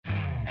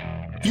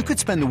You could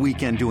spend the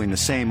weekend doing the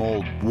same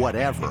old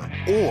whatever,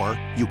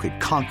 or you could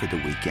conquer the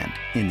weekend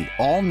in the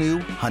all-new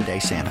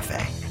Hyundai Santa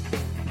Fe.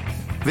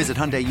 Visit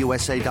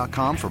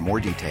HyundaiUSA.com for more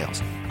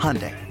details.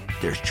 Hyundai,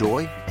 there's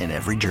joy in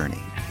every journey.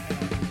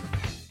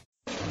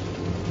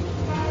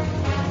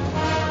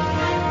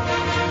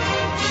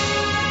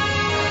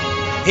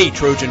 Hey,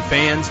 Trojan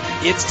fans,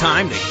 it's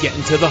time to get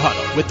into the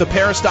huddle with the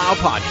Peristyle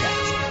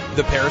Podcast.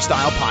 The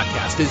Peristyle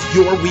Podcast is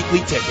your weekly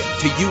ticket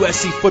to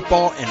USC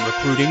football and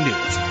recruiting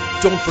news.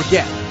 Don't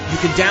forget, you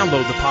can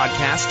download the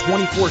podcast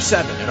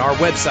 24/7 at our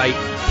website,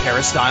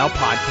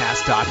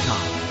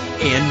 peristylepodcast.com.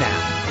 And now,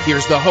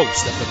 here's the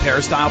host of the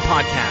Peristyle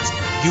Podcast,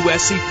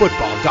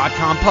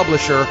 USCFootball.com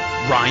publisher,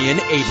 Ryan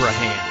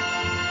Abraham.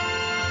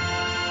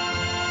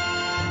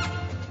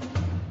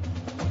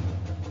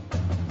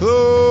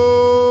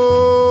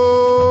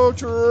 Hello,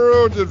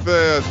 Trojan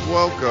fans.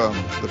 Welcome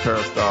to the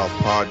Peristyle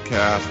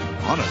Podcast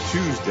on a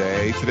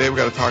Tuesday. Today we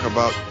got to talk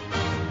about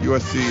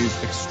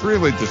USC's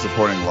extremely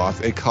disappointing loss,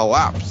 a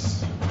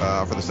collapse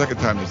for the second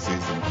time this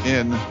season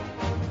in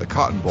the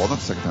Cotton Bowl. Not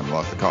the second time they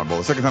lost the Cotton Bowl.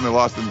 The second time they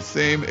lost in the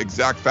same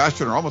exact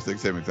fashion, or almost the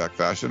same exact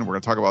fashion. We're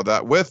going to talk about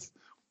that with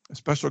a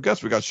special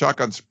guest. We got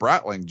Shotgun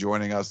Spratling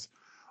joining us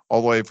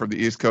all the way from the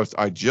East Coast.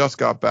 I just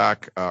got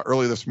back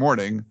early this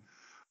morning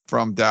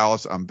from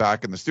Dallas. I'm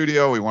back in the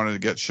studio. We wanted to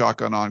get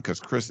Shotgun on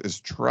because Chris is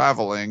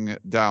traveling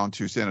down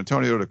to San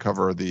Antonio to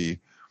cover the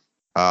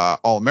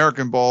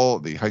All-American Bowl,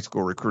 the high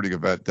school recruiting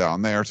event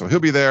down there. So he'll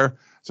be there.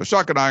 So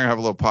Shotgun and I are going to have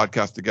a little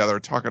podcast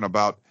together talking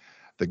about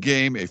the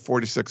game, a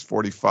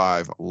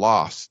 46-45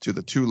 loss to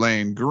the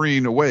Tulane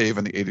Green Wave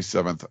in the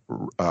 87th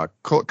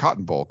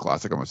Cotton Bowl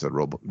Classic. I almost said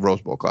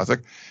Rose Bowl Classic.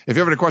 If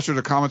you have any questions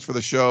or comments for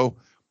the show,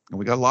 and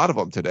we got a lot of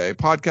them today,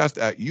 podcast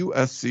at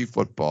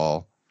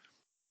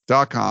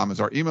uscfootball.com is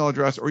our email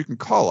address, or you can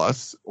call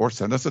us or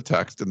send us a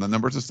text, and the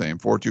number's the same,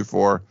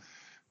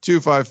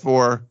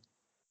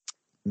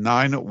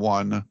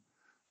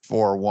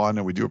 424-254-9141.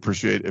 And we do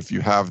appreciate if you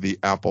have the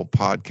Apple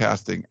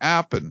Podcasting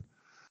app and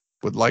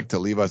would like to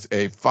leave us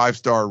a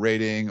 5-star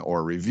rating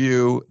or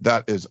review.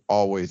 That is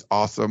always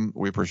awesome.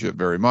 We appreciate it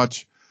very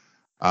much.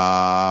 We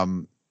had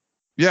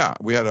one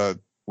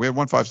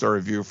 5-star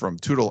review from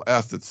Toodle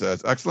S that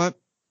says, excellent.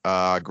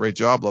 Great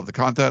job. Love the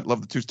content.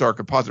 Love the 2-star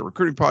composite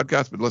recruiting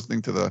podcast. Been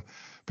listening to the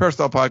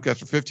Peristyle Podcast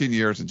for 15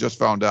 years and just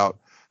found out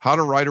how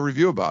to write a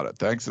review about it.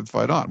 Thanks and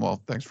fight on.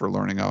 Well, thanks for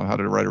learning out how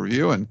to write a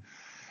review, and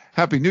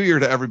Happy New Year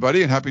to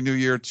everybody, and Happy New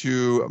Year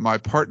to my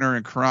partner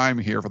in crime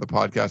here for the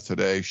podcast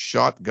today,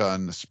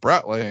 Shotgun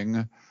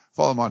Spratling.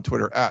 Follow him on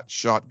Twitter at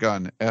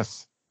ShotgunSPR.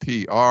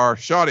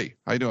 Shotty,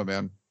 how you doing,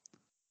 man?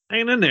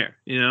 Hanging in there.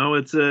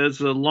 It's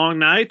a long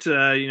night.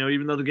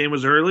 Even though the game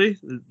was early,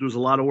 there was a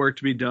lot of work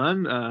to be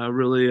done.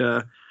 Really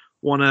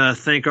want to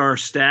thank our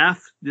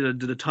staff.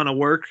 Did a ton of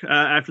work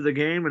after the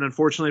game, and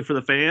unfortunately for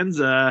the fans,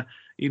 they're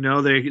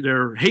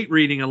hate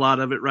reading a lot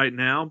of it right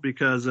now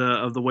because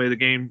of the way the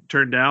game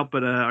turned out.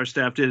 But our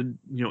staff did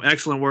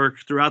excellent work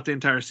throughout the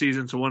entire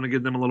season, so I want to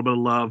give them a little bit of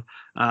love.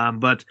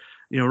 But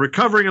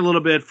recovering a little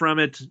bit from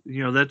it,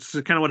 that's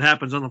kind of what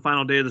happens on the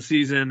final day of the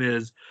season.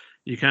 Is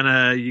you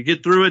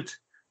get through it.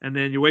 And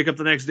then you wake up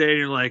the next day and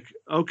you're like,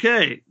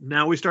 okay,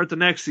 now we start the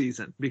next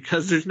season,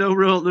 because there's no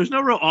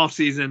real off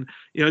season.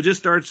 It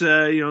just starts,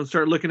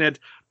 start looking at,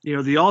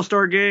 the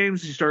All-Star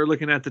games. You start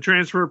looking at the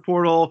transfer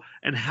portal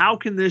and how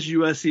can this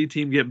USC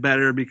team get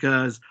better,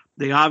 because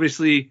they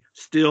obviously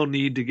still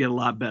need to get a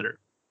lot better.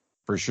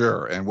 For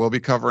sure. And we'll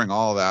be covering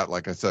all of that.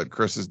 Like I said,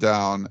 Chris is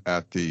down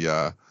at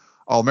the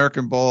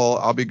All-American Bowl.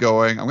 I'll be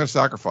going. I'm going to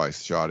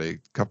sacrifice, Shotty, a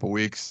couple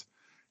weeks,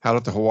 head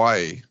out to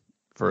Hawaii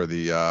for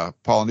the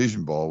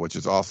Polynesian Bowl, which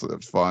is also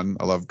fun.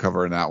 I love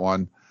covering that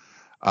one.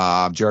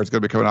 Jared's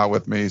going to be coming out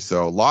with me.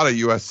 So a lot of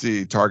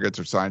USC targets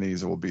or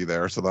signees will be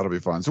there. So that'll be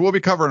fun. So we'll be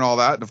covering all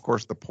that. And of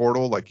course, the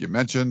portal, like you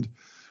mentioned,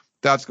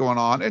 that's going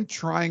on, and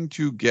trying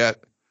to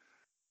get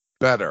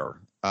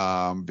better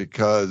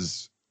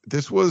because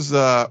this was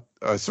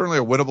certainly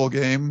a winnable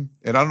game.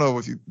 And I don't know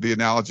if the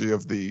analogy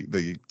of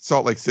the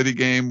Salt Lake City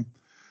game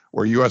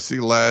where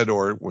USC led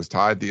or was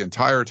tied the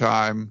entire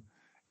time.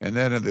 And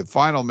then in the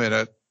final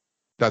minute,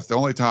 that's the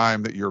only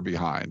time that you're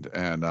behind.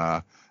 And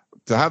to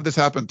have this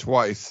happen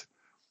twice,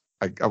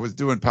 I was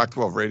doing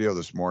Pac-12 radio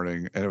this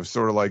morning, and it was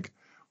sort of like,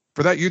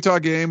 for that Utah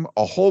game,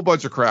 a whole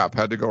bunch of crap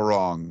had to go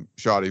wrong,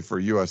 Shotty, for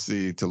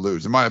USC to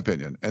lose, in my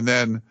opinion. And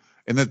then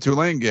in the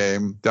Tulane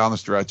game down the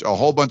stretch, a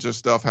whole bunch of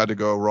stuff had to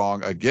go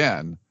wrong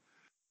again.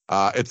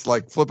 It's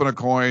like flipping a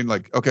coin.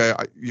 Like, okay,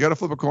 you got to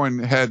flip a coin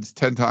heads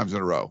 10 times in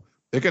a row.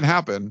 It can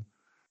happen.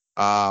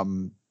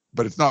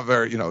 But it's not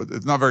very,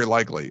 it's not very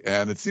likely.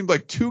 And it seemed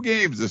like 2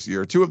 games this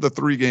year, 2 of the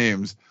 3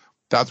 games,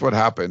 that's what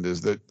happened, is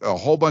that a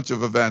whole bunch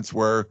of events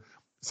where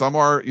some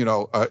are,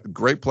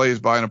 great plays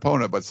by an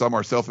opponent, but some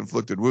are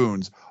self-inflicted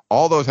wounds.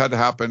 All those had to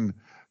happen,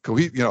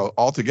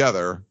 all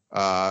together,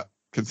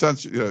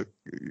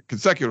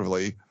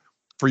 consecutively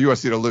for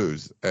USC to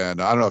lose.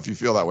 And I don't know if you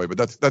feel that way, but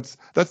that's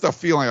the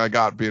feeling I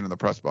got being in the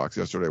press box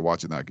yesterday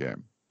watching that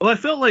game. Well, I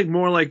felt like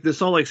more like the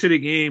Salt Lake City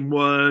game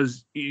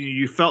was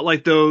you felt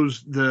like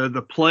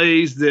the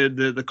plays,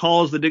 the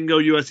calls that didn't go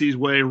USC's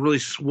way really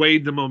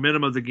swayed the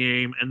momentum of the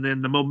game, and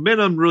then the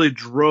momentum really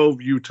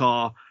drove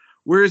Utah.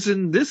 Whereas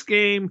in this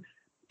game,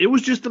 it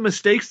was just the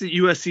mistakes that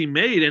USC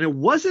made, and it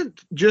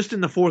wasn't just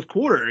in the fourth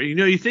quarter.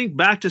 You think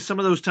back to some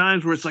of those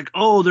times where it's like,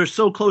 oh, they're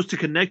so close to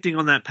connecting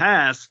on that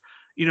pass.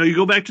 You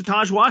go back to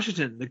Taj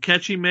Washington, the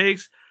catch he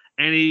makes.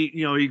 And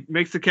he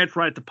makes the catch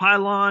right at the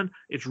pylon.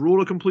 It's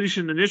ruled a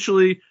completion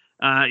initially.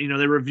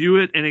 They review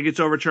it and it gets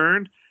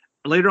overturned.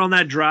 Later on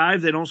that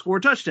drive, they don't score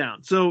a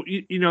touchdown. So,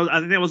 I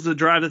think that was the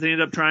drive that they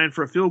ended up trying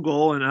for a field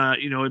goal and,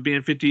 it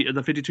being the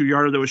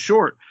 52-yarder that was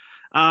short.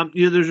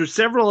 There's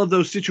several of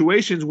those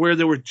situations where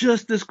they were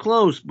just this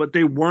close, but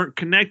they weren't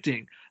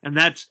connecting. And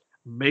that's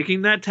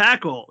making that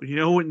tackle,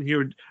 when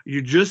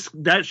you're just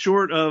that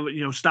short of,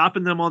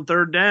 stopping them on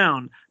third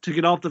down to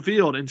get off the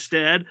field.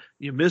 Instead,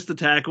 you miss the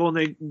tackle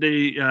and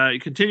they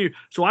continue.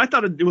 So I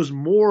thought it was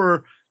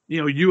more,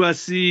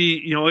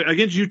 USC,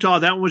 against Utah,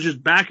 that one was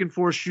just back and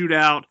forth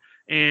shootout.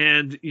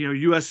 And,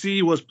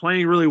 USC was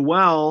playing really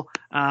well,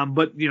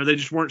 but, they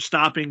just weren't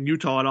stopping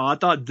Utah at all. I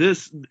thought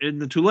in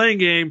the Tulane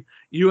game,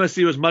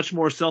 USC was much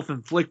more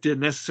self-inflicted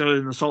necessarily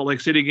than the Salt Lake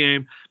City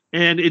game.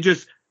 And it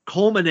just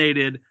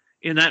culminated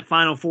in that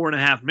final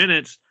 4.5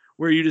 minutes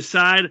where you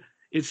decide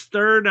it's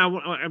third.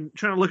 I'm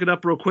trying to look it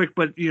up real quick,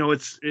 but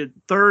it's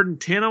 3rd and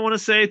 10, I want to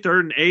say 3rd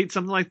and 8,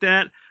 something like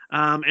that.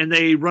 And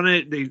they run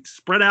it, they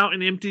spread out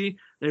and empty.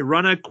 They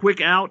run a quick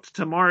out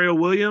to Mario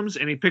Williams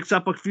and he picks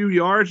up a few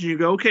yards and you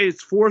go, okay,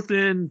 it's 4th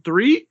and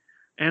 3.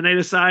 And they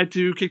decide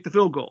to kick the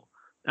field goal.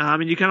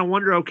 And you kind of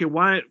wonder, okay,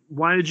 why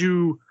did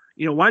you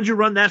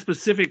run that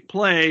specific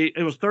play?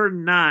 It was 3rd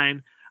and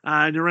 9.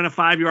 And they run a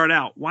 5-yard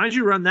out. Why did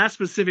you run that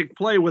specific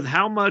play with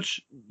how much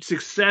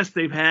success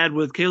they've had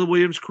with Caleb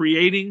Williams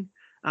creating,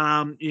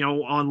 on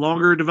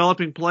longer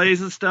developing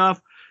plays and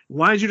stuff?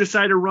 Why did you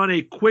decide to run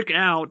a quick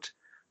out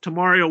to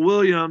Mario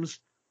Williams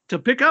to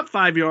pick up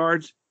 5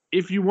 yards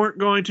if you weren't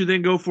going to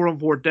then go for a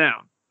 4th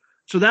down?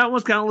 So that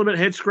was kind of a little bit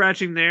head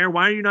scratching there.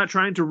 Why are you not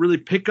trying to really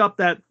pick up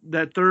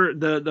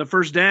the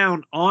first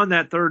down on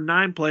that 3rd and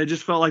 9 play? It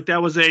just felt like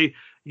that was a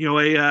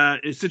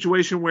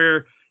situation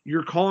where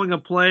you're calling a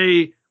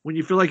play when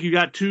you feel like you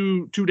got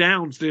two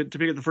downs to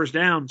pick up the first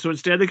down. So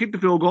instead they kicked the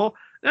field goal.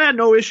 I had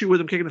no issue with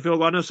them kicking the field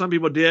goal. I know some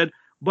people did,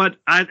 but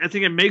I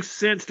think it makes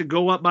sense to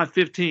go up by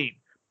 15.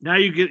 Now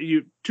you get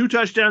 2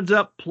 touchdowns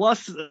up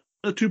plus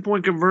a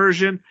 2-point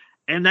conversion,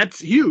 and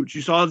that's huge.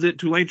 You saw that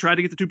Tulane tried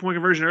to get the 2-point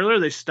conversion earlier.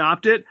 They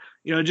stopped it.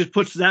 It just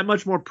puts that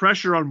much more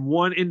pressure on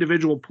one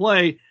individual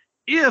play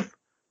if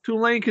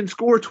Tulane can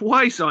score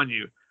twice on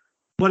you.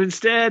 But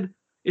instead,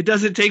 it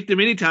doesn't take them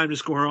any time to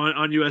score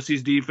on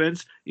USC's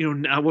defense.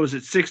 What was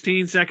it,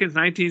 16 seconds,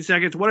 19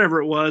 seconds,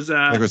 whatever it was.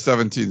 I think it was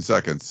 17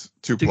 seconds,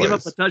 2 plays. To give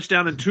up a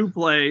touchdown in 2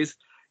 plays,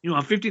 a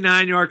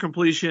 59-yard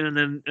completion and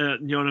then,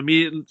 an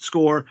immediate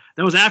score.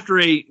 That was after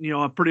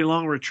a pretty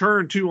long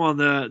return, too, on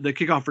the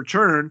kickoff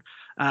return.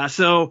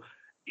 So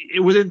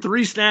within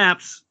 3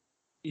 snaps,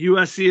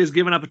 USC has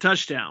given up a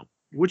touchdown,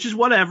 which is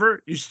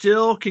whatever. You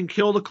still can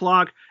kill the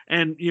clock.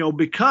 And,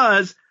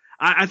 because –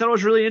 I thought it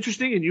was really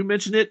interesting, and you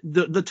mentioned it,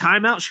 the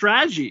timeout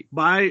strategy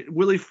by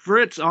Willie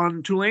Fritz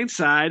on Tulane's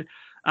side.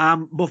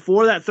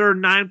 Before that 3rd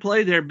and 9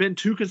 play, there had been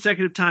 2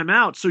 consecutive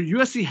timeouts. So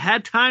USC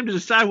had time to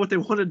decide what they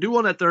wanted to do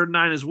on that 3rd and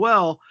 9 as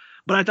well.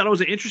 But I thought it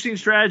was an interesting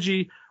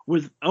strategy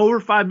with over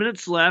 5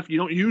 minutes left. You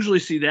don't usually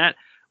see that.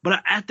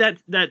 But at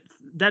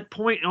that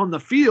point on the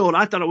field,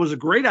 I thought it was a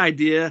great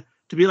idea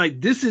to be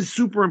like, this is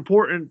super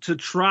important to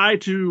try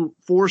to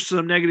force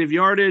some negative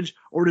yardage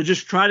or to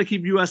just try to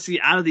keep USC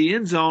out of the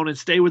end zone and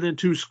stay within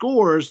 2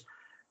 scores.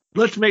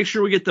 Let's make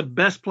sure we get the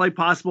best play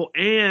possible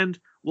and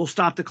we'll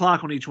stop the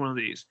clock on each one of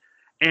these.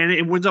 And it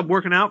ends up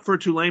working out for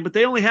Tulane, but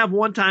they only have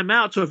 1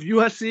 timeout. So if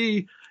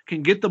USC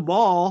can get the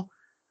ball,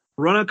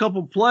 run a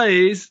couple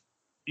plays,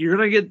 you're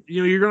going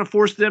to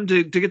force them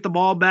to get the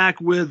ball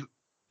back with,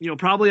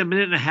 probably a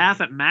minute and a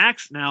half at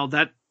max. Now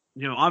that,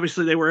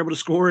 obviously they were able to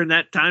score in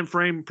that time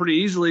frame pretty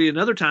easily in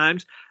other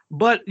times,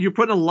 but you're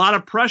putting a lot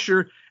of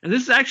pressure. And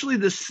this is actually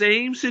the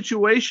same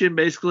situation,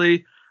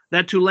 basically,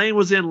 that Tulane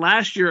was in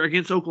last year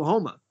against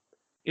Oklahoma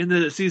in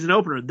the season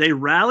opener. They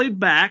rallied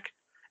back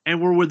and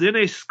were within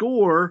a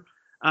score,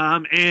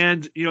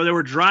 and, they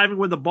were driving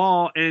with the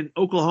ball, and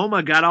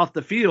Oklahoma got off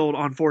the field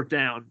on 4th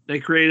down. They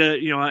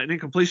created an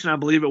incompletion, I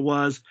believe it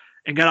was,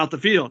 and got off the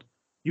field.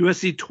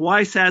 USC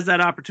twice has that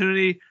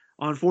opportunity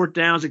on 4th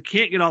downs. It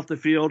can't get off the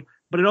field.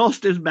 But it all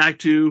stems back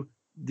to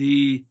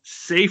the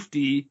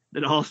safety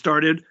that all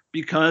started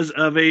because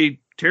of a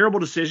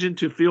terrible decision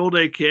to field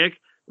a kick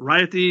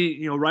right at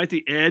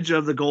the edge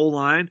of the goal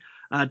line,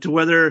 to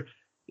whether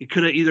it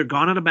could have either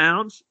gone out of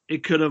bounds,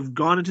 it could have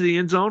gone into the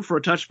end zone for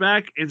a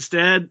touchback.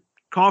 Instead,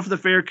 call for the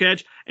fair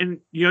catch,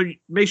 and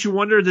makes you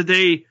wonder, did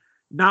they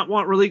not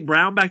want Raleek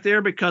Brown back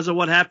there because of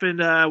what happened?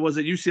 Was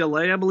it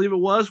UCLA, I believe it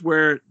was,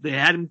 where they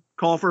had him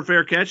call for a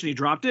fair catch and he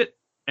dropped it,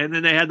 and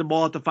then they had the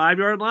ball at the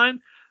 5-yard line.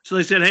 So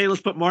they said, hey,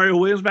 let's put Mario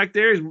Williams back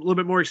there. He's a little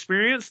bit more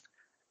experienced,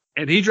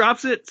 and he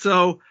drops it.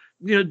 So,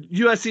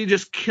 USC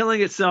just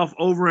killing itself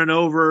over and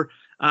over.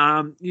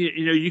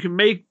 You can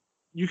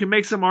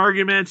make some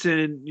arguments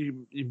and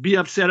you be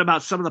upset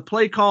about some of the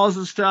play calls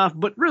and stuff,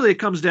 but really it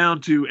comes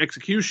down to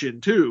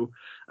execution too.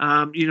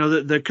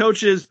 The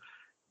coaches,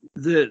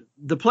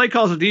 the play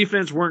calls of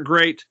defense weren't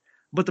great,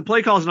 but the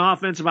play calls in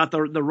offense about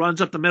the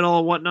runs up the middle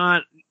and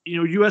whatnot,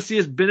 USC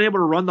has been able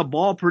to run the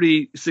ball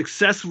pretty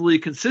successfully,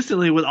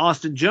 consistently with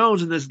Austin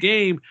Jones in this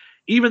game,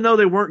 even though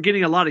they weren't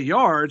getting a lot of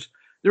yards.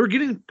 They were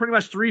getting pretty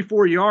much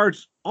 3-4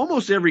 yards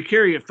almost every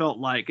carry, it felt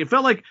like. It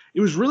felt like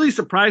it was really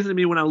surprising to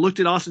me when I looked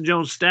at Austin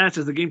Jones' stats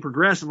as the game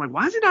progressed. I'm like,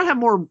 why does he not have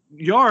more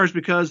yards?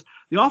 Because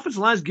the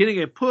offensive line is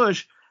getting a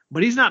push,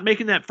 but he's not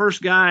making that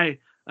first guy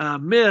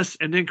miss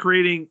and then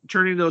turning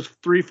those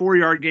 3-4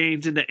 yard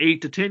gains into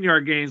 8 to 10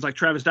 yard gains like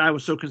Travis Dye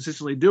was so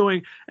consistently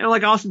doing, and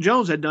like Austin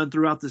Jones had done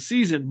throughout the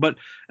season. But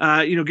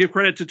give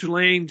credit to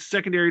Tulane's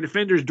secondary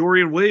defenders.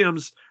 Dorian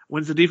Williams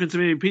wins the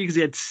defensive MVP because he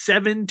had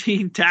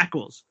 17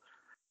 tackles.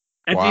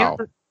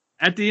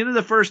 At the end of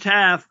the first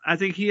half, I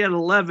think he had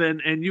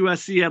 11 and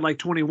USC had like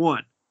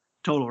 21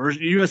 total, or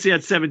USC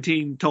had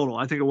 17 total,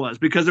 I think it was,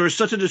 because there was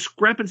such a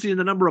discrepancy in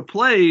the number of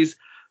plays.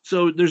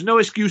 So there's no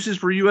excuses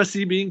for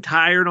USC being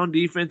tired on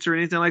defense or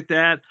anything like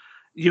that.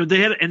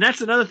 And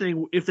that's another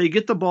thing. If they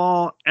get the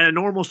ball at a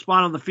normal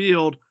spot on the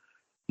field,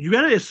 you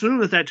got to assume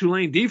that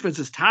Tulane defense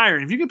is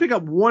tired. If you can pick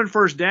up one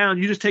first down,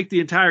 you just take the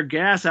entire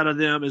gas out of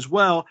them as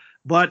well.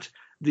 But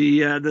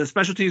the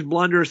special teams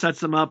blunder sets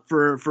them up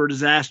for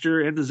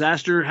disaster, and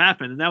disaster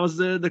happened. And that was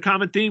the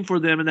common theme for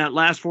them in that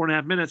last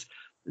 4.5 minutes.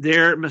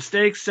 Their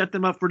mistakes set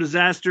them up for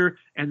disaster,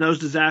 and those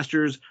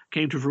disasters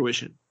came to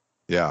fruition.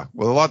 Yeah,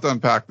 well, a lot to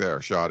unpack there,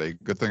 Shadi.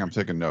 Good thing I'm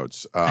taking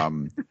notes.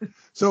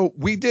 So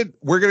we're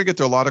going to get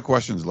to a lot of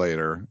questions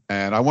later,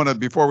 and I want to,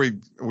 before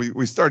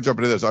we start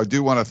jumping into this, I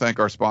do want to thank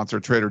our sponsor,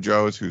 Trader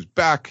Joe's, who's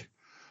back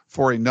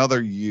for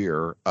another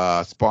year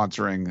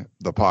sponsoring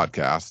the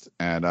podcast,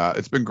 and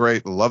it's been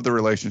great. Love the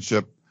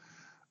relationship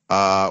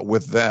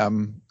with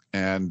them,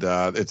 and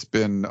it's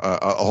been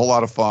a whole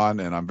lot of fun,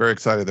 and I'm very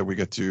excited that we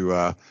get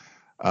to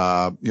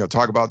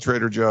talk about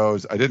Trader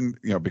Joe's. I didn't,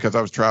 because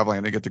I was traveling,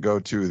 I didn't get to go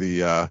to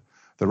the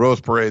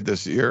Rose Parade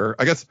this year.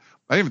 I guess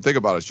I didn't even think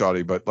about it,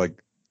 Shadi, but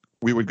like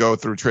we would go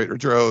through Trader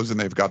Joe's and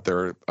they've got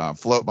their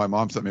float. My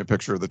mom sent me a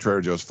picture of the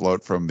Trader Joe's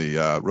float from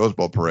the Rose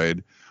Bowl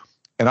parade.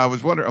 And I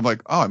was wondering, I'm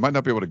like, I might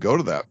not be able to go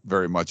to that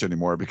very much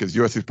anymore because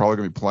USC is probably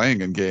going to be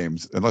playing in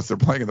games unless they're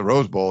playing in the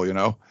Rose Bowl,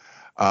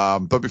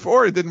 But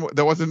before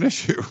that wasn't an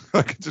issue.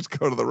 I could just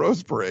go to the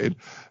Rose Parade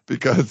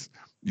because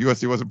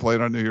USC wasn't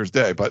playing on New Year's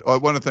Day. But I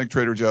want to thank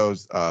Trader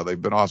Joe's.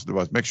 They've been awesome to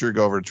us. Make sure you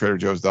go over to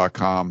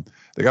TraderJoe's.com.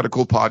 They got a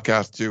cool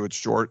podcast too. It's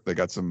short. They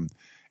got some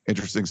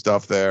interesting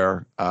stuff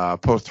there.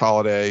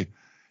 Post-holiday,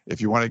 if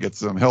you want to get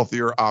some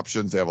healthier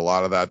options, they have a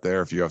lot of that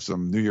there. If you have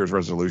some New Year's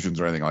resolutions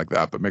or anything like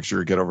that, but make sure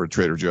you get over to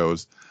Trader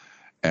Joe's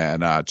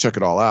and check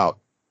it all out.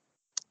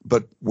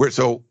 But we're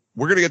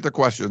going to get to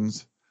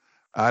questions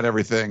and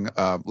everything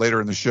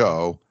later in the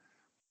show.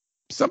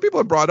 Some people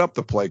have brought up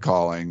the play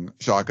calling,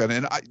 Shotgun,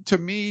 and to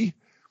me,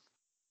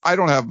 I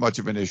don't have much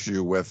of an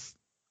issue with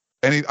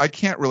I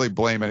can't really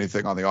blame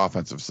anything on the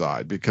offensive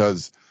side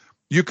because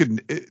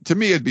to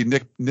me, it'd be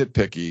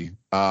nitpicky.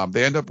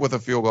 They end up with a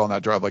field goal on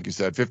that drive, like you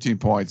said, 15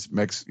 points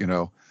makes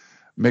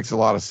a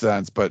lot of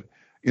sense. But,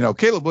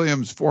 Caleb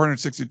Williams,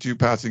 462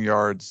 passing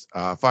yards,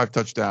 5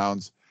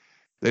 touchdowns.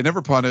 They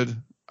never punted.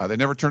 They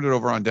never turned it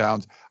over on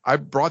downs. I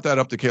brought that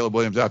up to Caleb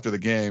Williams after the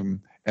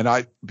game. And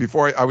I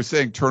was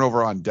saying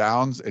turnover on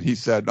downs, and he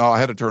said, no, I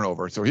had a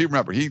turnover. So he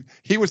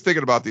was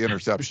thinking about the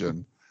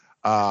interception.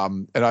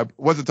 And I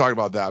wasn't talking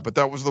about that, but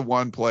that was the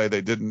one play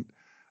they didn't,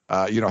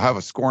 have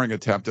a scoring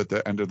attempt at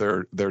the end of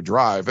their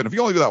drive. And if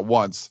you only do that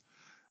once,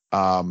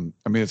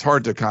 it's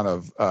hard to kind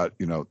of,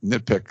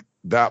 nitpick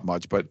that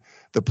much, but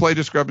the play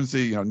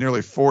discrepancy,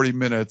 nearly 40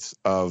 minutes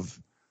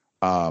of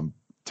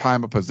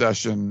time of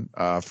possession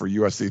for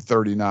USC,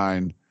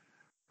 39,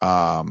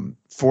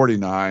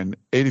 49,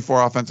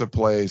 84 offensive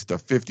plays to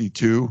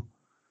 52.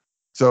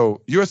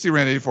 So USC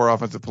ran 84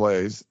 offensive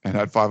plays and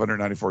had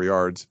 594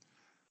 yards.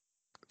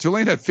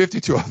 Tulane had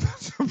 52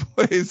 offensive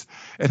plays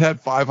and had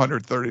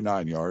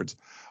 539 yards.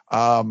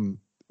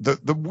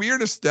 The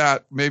weirdest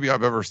stat maybe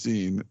I've ever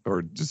seen,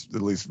 or just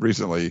at least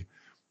recently,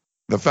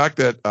 the fact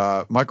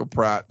that Michael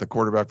Pratt, the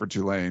quarterback for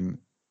Tulane,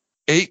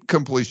 8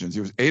 completions.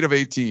 He was 8 of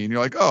 18. You're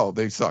like, oh,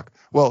 they suck.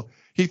 Well,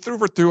 he threw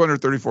for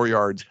 234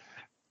 yards,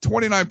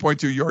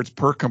 29.2 yards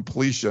per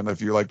completion,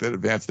 if you like that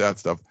advanced stat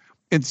stuff.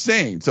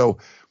 Insane. So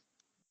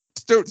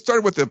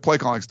started with the play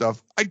calling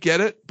stuff. I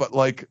get it, but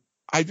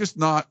I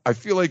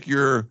feel like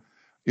you're,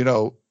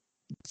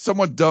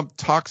 someone dumped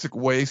toxic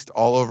waste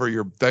all over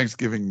your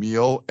Thanksgiving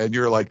meal and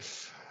you're like,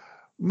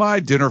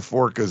 my dinner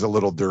fork is a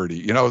little dirty.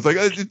 It's like,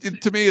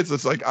 to me, it's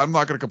just like, I'm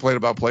not going to complain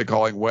about play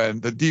calling when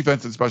the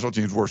defense and special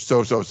teams were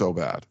so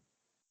bad.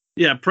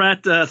 Yeah.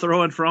 Pratt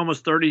throwing for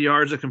almost 30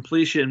 yards of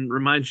completion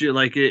reminds you,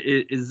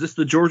 is this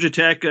the Georgia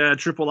Tech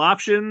triple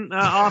option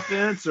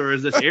offense, or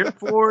is this Air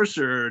Force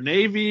or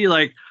Navy?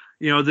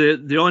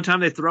 The only time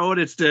they throw it,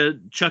 it's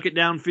to chuck it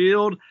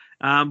downfield.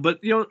 But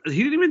he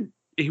didn't even.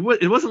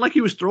 It wasn't like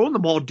he was throwing the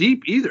ball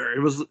deep either.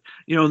 It was,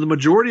 the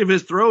majority of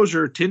his throws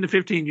are 10 to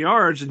 15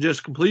 yards and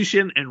just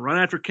completion and run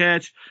after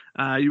catch.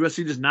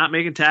 USC just not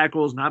making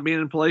tackles, not being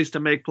in place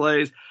to make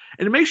plays.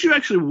 And it makes you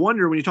actually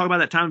wonder when you talk about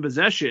that time of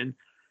possession,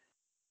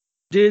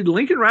 did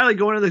Lincoln Riley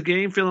go into the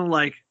game feeling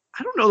like,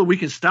 I don't know that we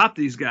can stop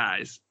these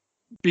guys?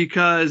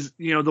 Because,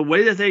 the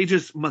way that they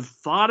just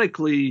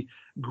methodically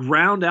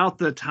ground out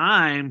the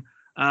time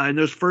in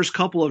those first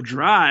couple of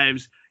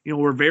drives,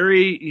 we're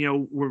very,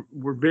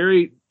 we're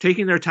very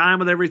taking their time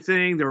with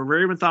everything. They were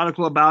very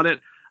methodical about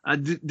it.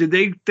 Did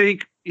they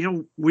think,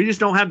 we just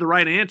don't have the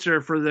right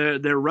answer for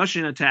their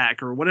rushing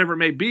attack or whatever it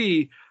may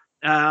be?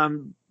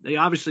 They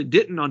obviously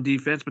didn't on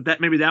defense, but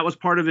maybe that was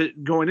part of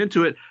it going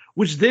into it,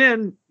 which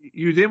then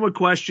you would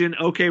question,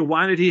 okay,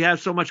 why did he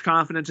have so much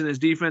confidence in his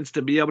defense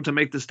to be able to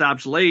make the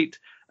stops late?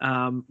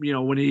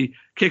 When he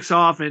kicks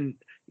off and,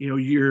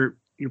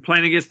 you're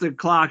playing against the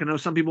clock. I know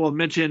some people have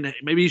mentioned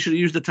maybe you should have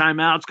used the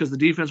timeouts because the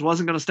defense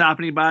wasn't going to stop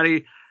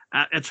anybody.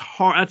 It's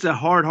hard. That's a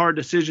hard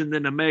decision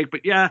then to make.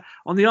 But yeah,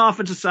 on the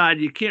offensive side,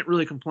 you can't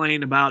really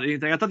complain about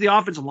anything. I thought the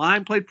offensive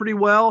line played pretty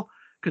well,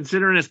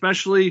 considering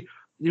especially,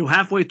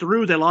 halfway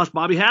through they lost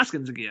Bobby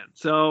Haskins again.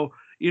 So,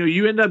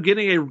 you end up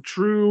getting in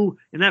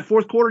that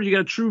fourth quarter, you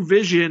got a true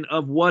vision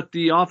of what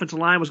the offensive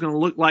line was going to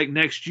look like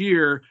next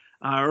year.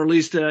 Or at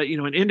least,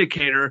 an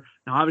indicator.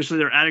 Now, obviously,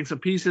 they're adding some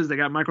pieces. They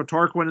got Michael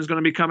Tarquin is going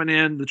to be coming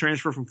in, the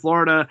transfer from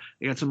Florida.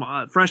 They got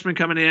some freshmen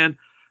coming in.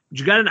 But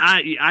you got an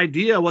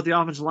idea what the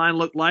offensive line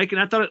looked like, and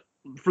I thought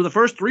for the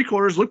first three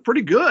quarters looked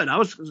pretty good. I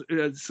was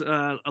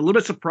a little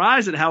bit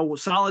surprised at how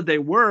solid they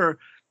were,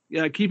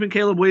 keeping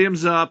Caleb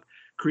Williams up,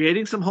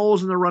 creating some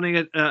holes in the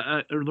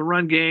the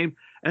run game.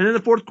 And then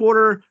the fourth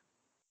quarter,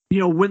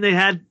 when they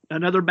had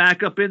another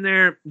backup in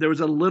there, there was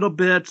a little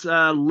bit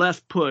less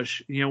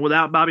push,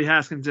 without Bobby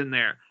Haskins in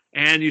there.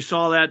 And you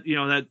saw that,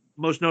 that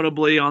most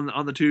notably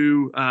on the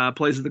two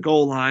plays at the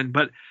goal line.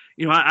 But,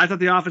 I thought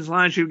the offensive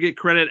line should get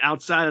credit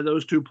outside of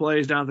those two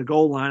plays down at the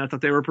goal line. I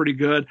thought they were pretty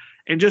good.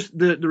 And just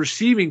the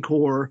receiving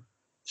core,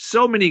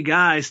 so many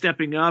guys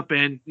stepping up.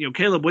 And,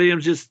 Caleb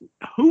Williams, just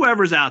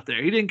whoever's out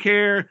there, he didn't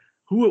care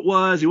who it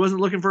was. He wasn't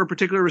looking for a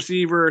particular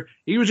receiver.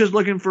 He was just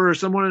looking for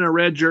someone in a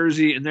red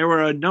jersey, and there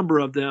were a number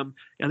of them.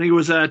 I think it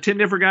was 10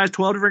 different guys,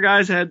 12 different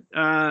guys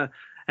had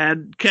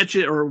catch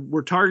it or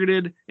were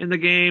targeted in the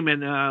game,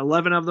 and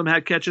 11 of them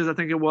had catches, I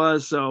think it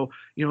was. So,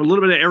 a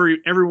little bit of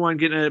everyone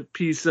getting a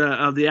piece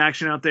of the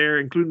action out there,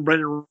 including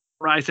Brendan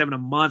Rice having a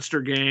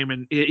monster game,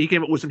 and he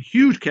came up with some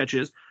huge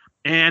catches.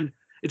 And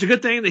it's a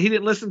good thing that he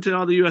didn't listen to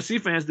all the USC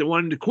fans that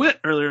wanted to quit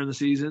earlier in the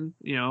season,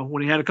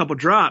 when he had a couple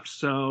drops.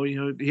 So,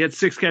 he had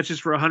 6 catches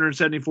for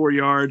 174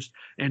 yards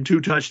and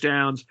 2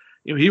 touchdowns.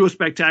 He was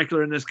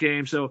spectacular in this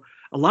game. So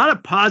a lot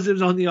of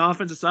positives on the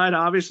offensive side,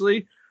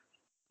 obviously,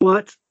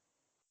 but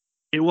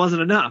it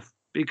wasn't enough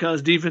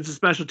because defense and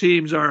special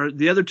teams are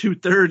the other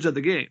 2/3 of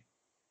the game.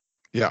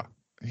 Yeah.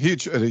 A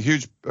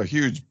huge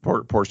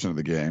portion of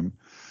the game.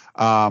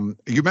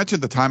 You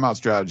mentioned the timeout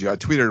strategy. I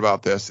tweeted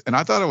about this and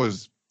I thought it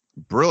was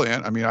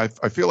brilliant. I mean, I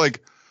feel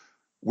like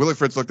Willie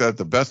Fritz looked at it.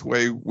 The best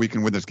way we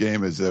can win this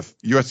game is if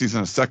USC's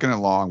in a second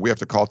and long, we have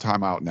to call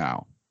timeout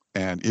now.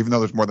 And even though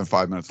there's more than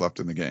 5 minutes left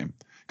in the game,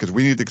 because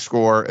we need to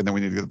score and then we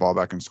need to get the ball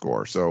back and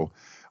score. So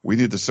we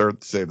need to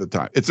save the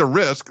time. It's a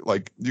risk.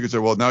 Like you could say,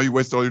 well, now you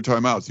wasted all your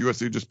timeouts.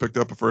 USC just picked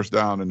up a first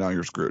down and now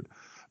you're screwed.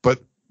 But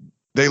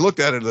they looked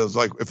at it as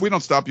like, if we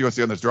don't stop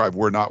USC on this drive,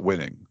 we're not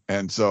winning.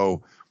 And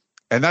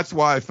that's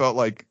why I felt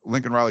like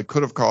Lincoln Riley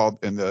could have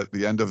called in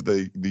the end of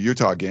the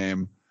Utah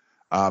game,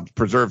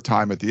 preserve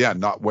time at the end,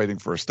 not waiting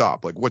for a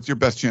stop. Like, what's your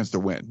best chance to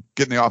win?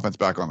 Getting the offense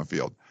back on the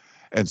field.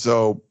 And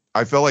so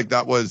I felt like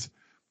that was,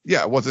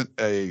 it wasn't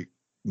a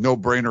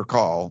no-brainer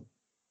call,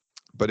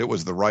 but it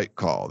was the right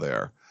call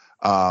there.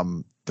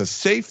 The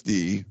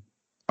safety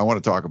I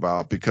want to talk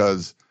about,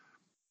 because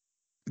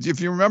if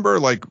you remember,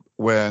 like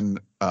when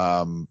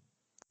a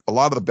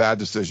lot of the bad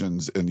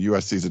decisions in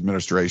USC's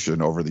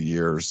administration over the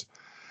years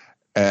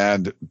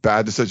and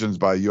bad decisions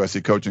by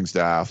USC coaching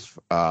staff,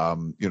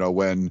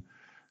 when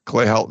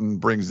Clay Helton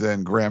brings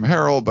in Graham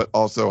Harrell, but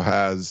also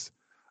has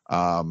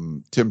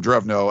Tim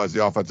Drevno as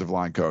the offensive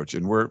line coach.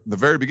 And we're in the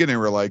very beginning,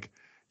 we're like,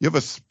 you have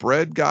a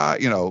spread guy,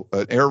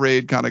 an air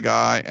raid kind of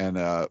guy, and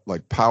a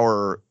like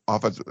power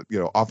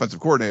offensive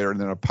coordinator, and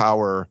then a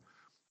power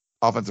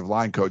offensive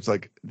line coach.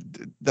 Like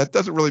that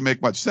doesn't really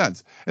make much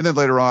sense. And then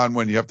later on,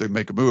 when you have to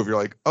make a move, you're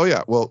like, oh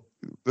yeah, well,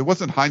 it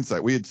wasn't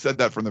hindsight. We had said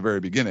that from the very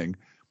beginning.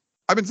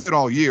 I've been saying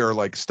all year,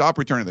 like, stop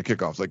returning the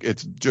kickoffs. Like,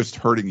 it's just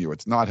hurting you.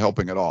 It's not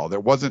helping at all. There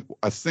wasn't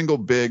a single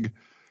big,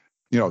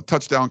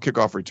 touchdown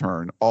kickoff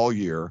return all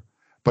year,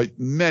 but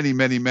many,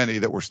 many, many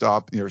that were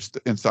stopped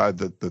inside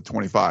the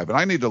 25. And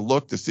I need to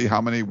look to see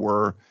how many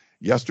were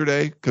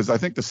yesterday, because I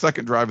think the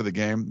second drive of the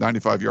game,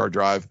 95-yard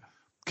drive,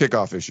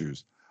 kickoff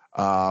issues.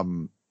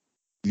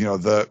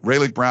 The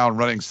Rayleigh Brown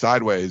running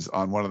sideways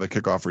on one of the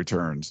kickoff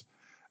returns.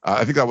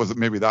 I think that was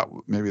maybe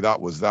that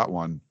was that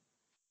one.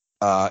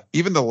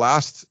 Even the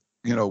last,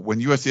 when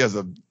USC has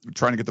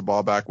trying to get the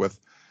ball back with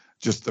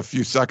just a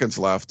few seconds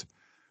left,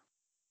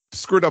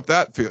 screwed up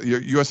that field.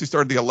 USC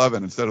started the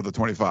 11 instead of the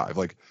 25.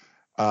 Like,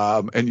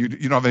 and you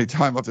don't have any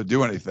time left to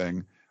do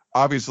anything.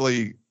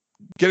 Obviously,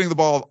 getting the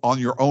ball on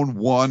your own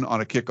one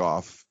on a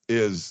kickoff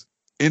is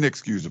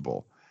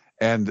inexcusable.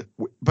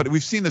 But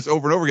we've seen this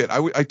over and over again.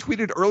 I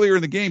tweeted earlier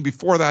in the game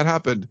before that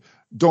happened,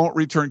 don't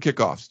return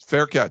kickoffs.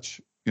 Fair catch.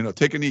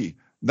 Take a knee.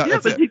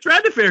 But he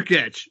tried to fair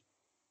catch.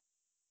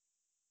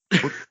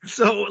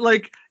 So,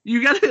 like,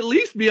 you got to at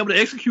least be able to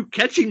execute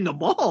catching the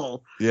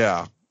ball.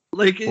 Yeah.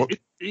 Like,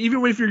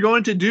 even if you're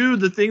going to do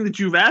the thing that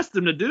you've asked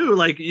them to do,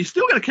 like, you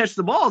still got to catch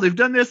the ball. They've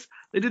done this.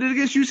 They did it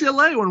against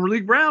UCLA when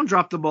Malik Brown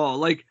dropped the ball.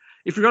 Like,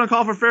 if you're going to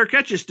call for fair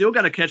catch, you still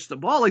got to catch the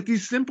ball. Like,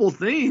 these simple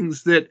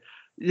things that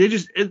they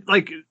just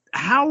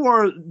how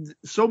are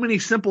so many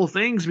simple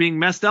things being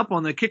messed up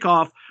on the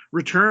kickoff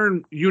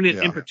return unit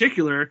in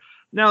particular?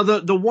 Now, the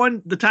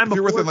time if before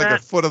you're within that, like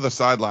a foot of the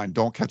sideline,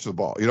 don't catch the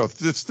ball.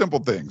 It's simple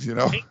things.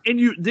 And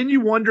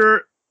you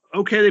wonder,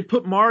 okay, they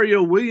put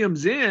Mario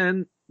Williams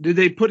in. Did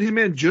they put him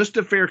in just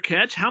a fair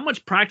catch? How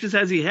much practice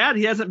has he had?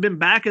 He hasn't been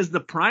back as the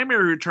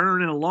primary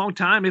returner in a long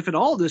time, if at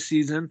all, this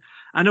season.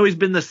 I know he's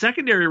been the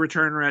secondary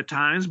returner at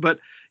times, but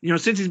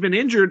since he's been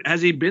injured,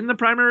 has he been the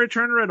primary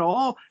returner at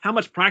all? How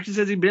much practice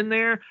has he been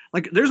there?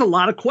 Like, there's a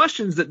lot of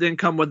questions that then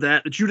come with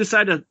that you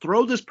decide to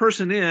throw this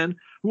person in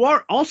who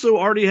also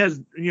already has,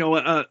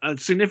 a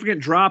significant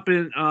drop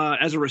in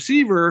as a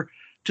receiver,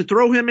 to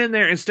throw him in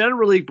there instead of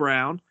Raleek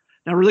Brown.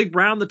 Now, Raleek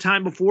Brown, the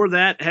time before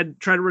that, had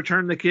tried to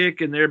return the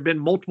kick, and there had been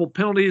multiple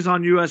penalties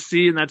on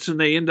USC, and that's when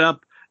they end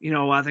up,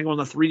 I think on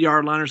the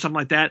 3-yard line or something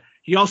like that.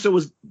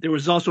 There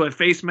was also a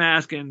face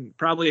mask and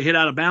probably a hit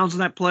out of bounds in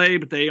that play,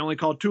 but they only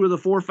called 2 of the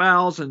 4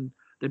 fouls, and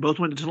they both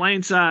went to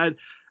Tulane's side.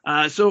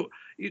 So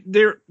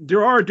there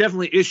are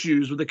definitely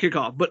issues with the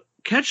kickoff, but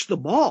catch the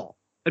ball.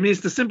 I mean,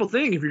 it's the simple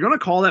thing. If you're going to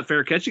call that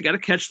fair catch, you got to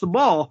catch the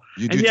ball.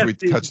 You do tweet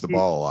catch the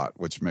ball a lot,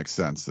 which makes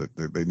sense that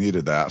they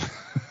needed that.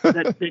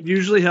 That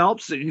usually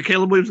helps.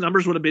 Caleb Williams'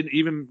 numbers would have been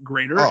even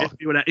greater. If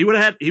he would have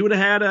had his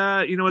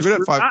career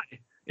high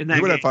in that game.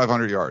 He would have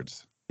 500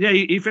 yards. Yeah,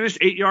 he finished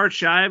 8 yards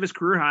shy of his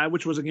career high,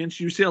 which was against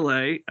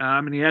UCLA.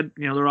 And he had,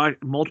 there were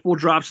multiple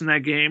drops in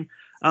that game.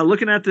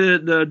 Looking at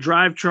the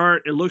drive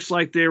chart, it looks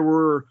like there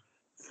were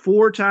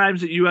 4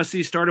 times that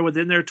USC started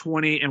within their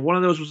 20, and one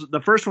of those was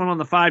the first one on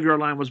the 5-yard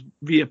line was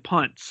via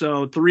punt.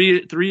 So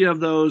three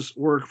of those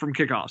were from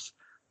kickoffs,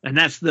 and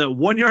that's the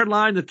 1-yard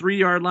line, the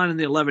 3-yard line, and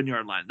the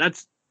 11-yard line.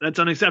 That's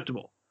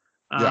unacceptable.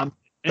 That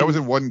was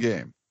in one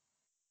game.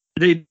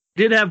 They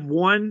did have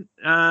one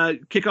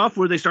kickoff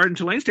where they started in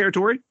Tulane's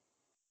territory,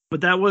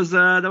 but that was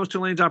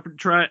Tulane's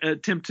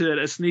attempt at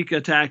a sneak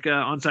attack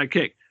onside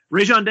kick.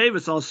 Rajon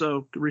Davis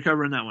also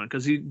recovering that one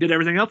because he did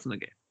everything else in the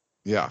game.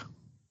 Yeah.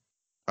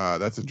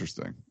 That's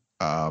interesting.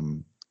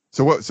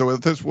 So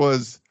this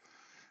was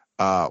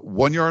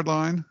 1-yard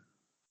line,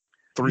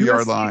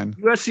 3-yard line.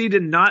 USC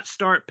did not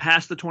start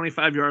past the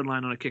 25-yard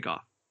line on a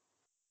kickoff.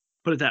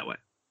 Put it that way.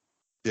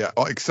 Yeah,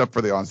 except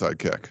for the onside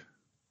kick.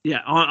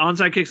 Yeah,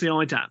 onside kick's the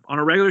only time. On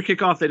a regular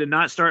kickoff, they did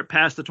not start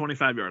past the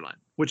 25-yard line,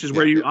 which is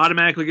where you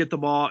automatically get the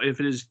ball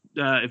if it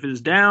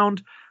is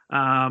downed,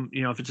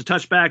 if it's a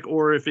touchback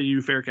or if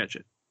you fair catch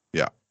it.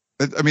 Yeah,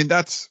 I mean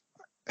that's.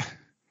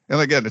 And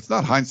again, it's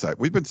not hindsight.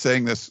 We've been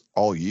saying this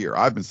all year.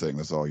 I've been saying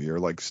this all year.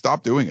 Like,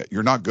 stop doing it.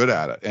 You're not good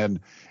at it. And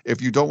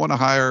if you don't want to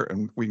hire,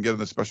 and we can get in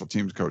the special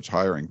teams coach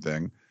hiring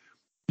thing,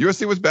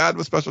 USC was bad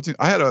with special teams.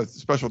 I had a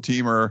special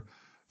teamer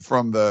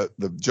from the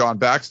John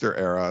Baxter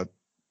era,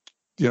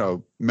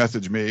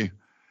 message me,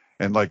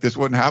 and like, this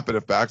wouldn't happen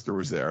if Baxter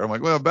was there. I'm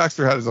like, well,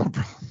 Baxter had his own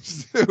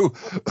problems too.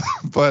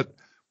 But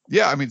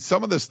yeah, I mean,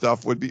 some of this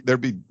stuff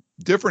there'd be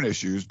different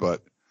issues,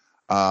 but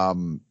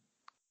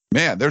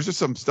man, there's just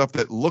some stuff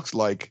that looks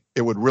like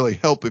it would really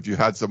help if you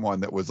had someone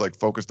that was like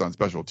focused on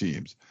special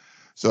teams.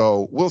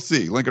 So we'll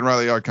see. Lincoln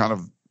Riley kind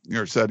of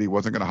said he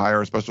wasn't going to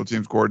hire a special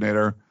teams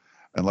coordinator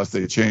unless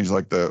they change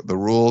like the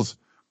rules.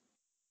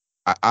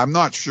 I'm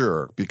not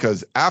sure,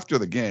 because after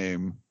the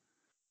game,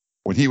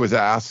 when he was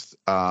asked,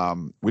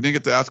 we didn't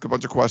get to ask a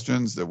bunch of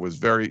questions. It was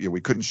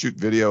we couldn't shoot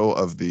video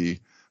of the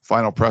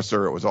final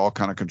presser. It was all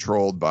kind of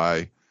controlled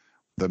by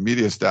the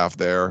media staff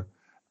there.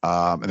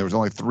 And there was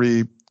only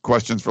 3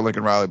 questions for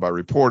Lincoln Riley by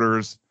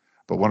reporters,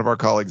 but one of our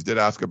colleagues did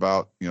ask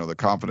about, the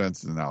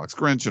confidence in Alex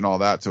Grinch and all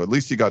that. So at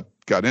least he got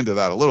into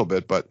that a little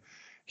bit, but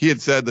he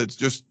had said that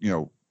just,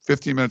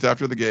 15 minutes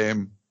after the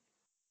game,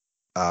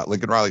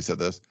 Lincoln Riley said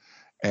this,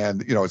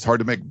 and, it's hard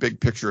to make big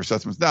picture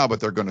assessments now, but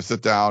they're going to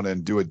sit down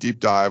and do a deep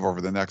dive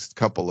over the next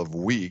couple of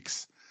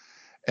weeks.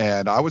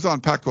 And I was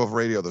on Pac-12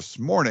 radio this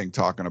morning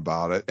talking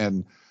about it.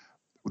 And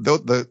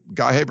the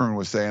Guy Haberman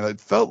was saying that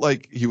it felt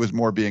like he was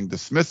more being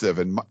dismissive.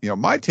 And,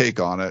 my take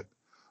on it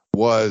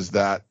was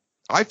that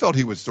I felt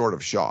he was sort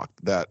of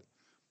shocked that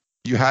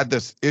you had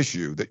this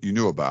issue that you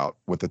knew about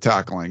with the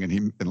tackling,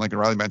 and Lincoln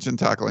Riley mentioned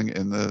tackling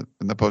in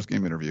the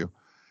post-game interview,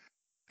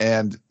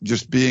 and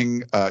just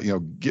being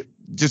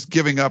just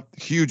giving up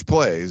huge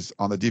plays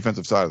on the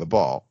defensive side of the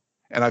ball.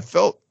 And I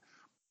felt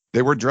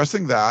they were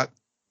addressing that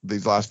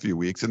these last few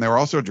weeks, and they were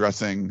also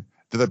addressing,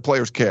 do the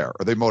players care?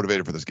 Are they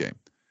motivated for this game?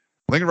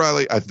 Lincoln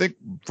Riley, I think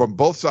from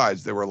both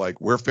sides, they were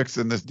like, we're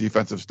fixing this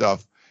defensive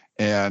stuff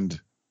and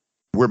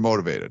we're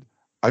motivated.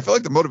 I feel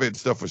like the motivated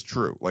stuff was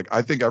true. Like,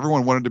 I think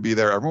everyone wanted to be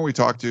there. Everyone we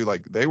talked to,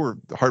 like, they were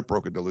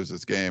heartbroken to lose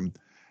this game.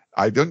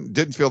 I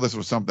didn't feel this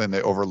was something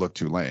they overlooked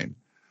Tulane.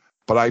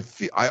 But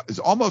it's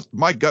almost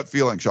my gut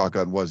feeling,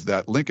 Shotgun, was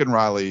that Lincoln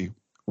Riley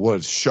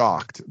was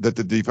shocked that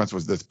the defense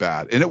was this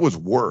bad. And it was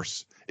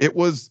worse. It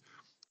was,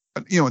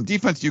 in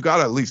defense, you got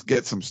to at least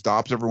get some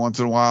stops every once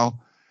in a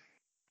while.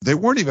 They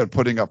weren't even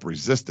putting up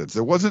resistance.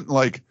 It wasn't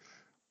like,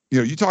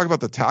 you talk about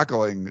the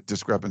tackling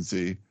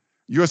discrepancy.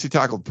 USC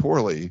tackled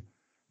poorly.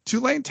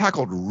 Tulane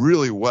tackled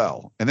really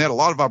well, and they had a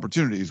lot of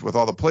opportunities with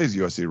all the plays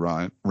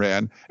USC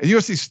ran, and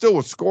USC still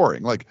was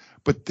scoring.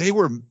 But they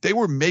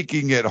were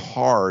making it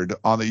hard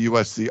on the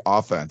USC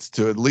offense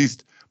to at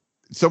least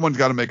someone's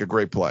got to make a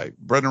great play.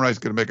 Brendan Rice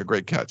going to make a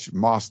great catch.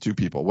 Moss, 2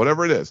 people,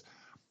 whatever it is.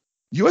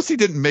 USC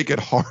didn't make it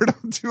hard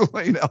on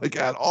Tulane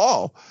at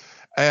all,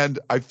 and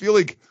I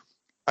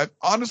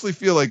honestly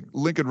feel like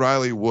Lincoln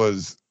Riley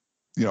was,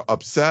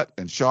 upset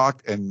and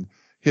shocked, and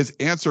his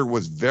answer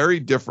was very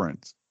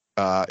different.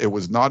 It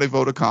was not a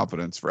vote of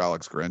confidence for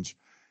Alex Grinch.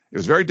 It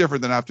was very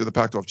different than after the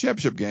Pac-12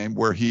 championship game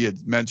where he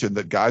had mentioned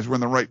that guys were in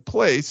the right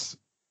place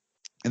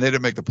and they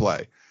didn't make the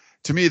play.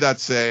 To me,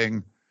 that's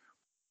saying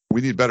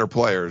we need better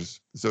players.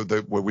 So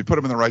when we put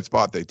them in the right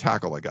spot, they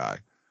tackle a guy.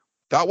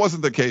 That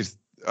wasn't the case,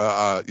 in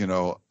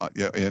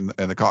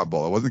the Cotton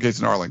Bowl. It wasn't the case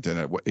in Arlington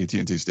at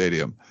AT&T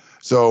Stadium.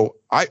 So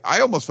I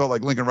almost felt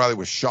like Lincoln Riley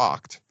was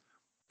shocked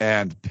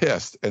and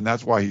pissed, and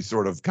that's why he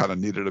sort of kind of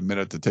needed a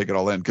minute to take it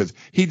all in, because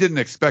he didn't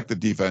expect the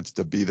defense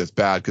to be this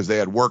bad because they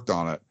had worked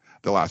on it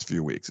the last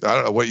few weeks. I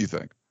don't know what you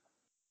think.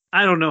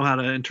 I don't know how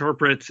to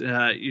interpret,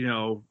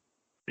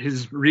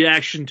 his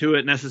reaction to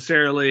it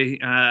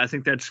necessarily. I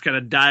think that's kind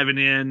of diving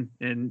in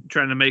and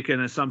trying to make an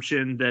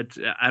assumption that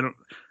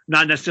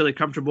not necessarily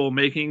comfortable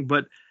making,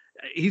 but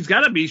he's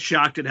got to be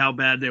shocked at how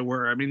bad they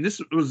were. I mean, this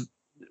was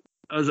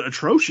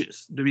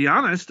atrocious, to be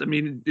honest. I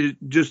mean,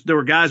 there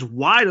were guys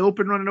wide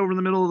open running over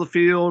the middle of the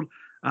field.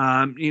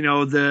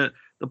 The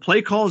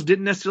play calls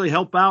didn't necessarily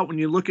help out when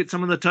you look at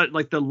some of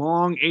the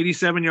long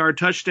 87-yard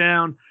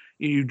touchdown.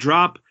 You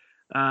drop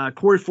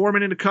Corey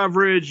Foreman into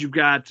coverage. You've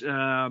got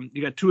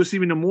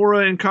Tuasivi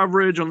Nomura in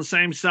coverage on the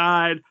same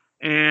side,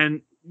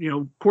 and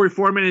Corey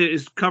Foreman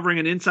is covering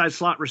an inside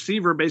slot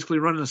receiver, basically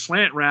running a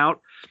slant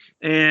route,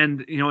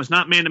 and it's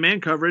not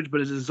man-to-man coverage, but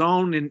it's his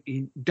zone, and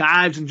he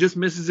dives and just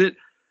misses it.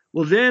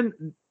 Well,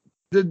 then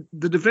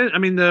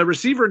the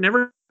receiver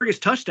never gets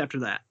touched after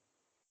that.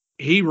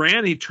 He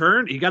ran, he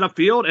turned, he got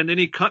upfield, and then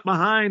he cut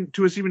behind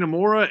Tuasivi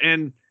Nomura,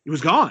 and he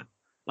was gone.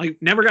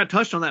 Never got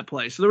touched on that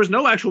play. So there was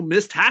no actual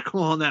missed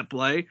tackle on that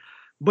play,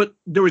 but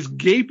there was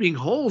gaping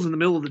holes in the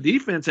middle of the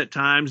defense at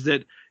times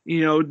that,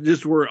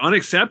 just were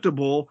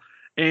unacceptable.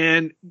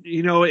 And,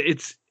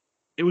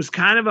 it was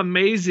kind of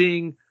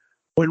amazing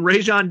when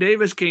Rajon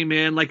Davis came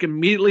in,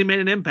 immediately made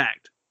an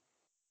impact.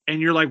 And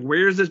you're like,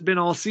 where's this been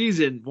all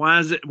season?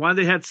 Why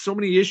they had so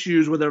many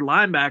issues with their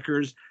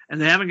linebackers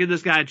and they haven't given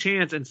this guy a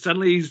chance? And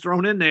suddenly he's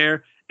thrown in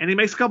there and he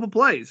makes a couple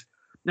plays.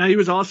 Now he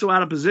was also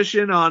out of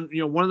position on,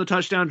 one of the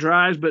touchdown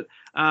drives, but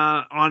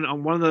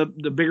on one of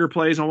the bigger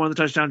plays on one of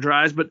the touchdown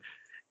drives, but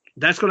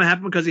that's going to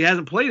happen because he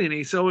hasn't played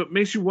any. So it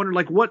makes you wonder,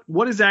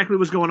 what exactly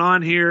was going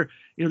on here?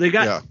 They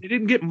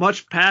didn't get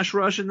much pass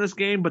rush in this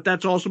game, but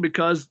that's also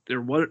because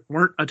there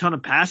weren't a ton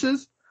of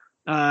passes.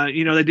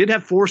 They did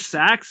have 4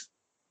 sacks.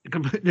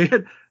 They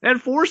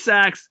had 4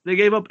 sacks. They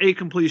gave up 8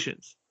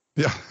 completions.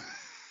 Yeah.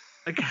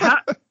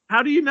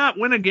 How do you not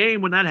win a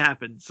game when that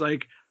happens?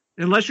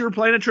 Unless you're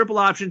playing a triple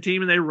option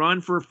team and they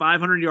run for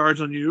 500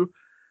 yards on you.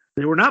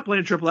 They were not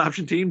playing a triple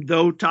option team,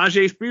 though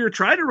Tajay Spear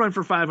tried to run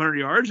for 500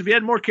 yards. If he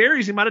had more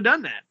carries, he might have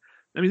done that.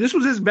 I mean, this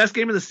was his best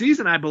game of the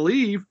season, I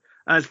believe,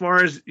 as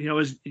far as,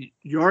 his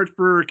yards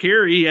per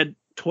carry. He had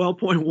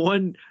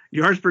 12.1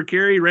 yards per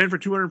carry, ran for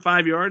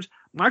 205 yards.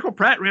 Michael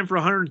Pratt ran for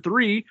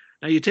 103.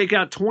 Now you take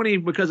out 20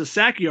 because of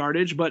sack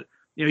yardage, but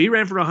he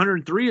ran for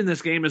 103 in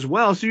this game as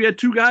well. So you had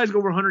 2 guys go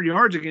over 100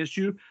 yards against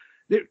you.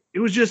 It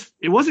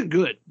wasn't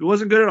good. It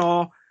wasn't good at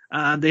all.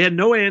 They had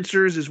no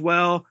answers as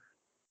well.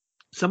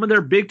 Some of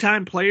their big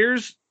time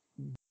players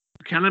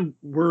kind of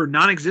were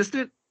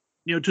non-existent.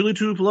 Tuli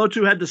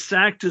Tuipulotu had the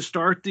sack to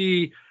start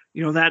the,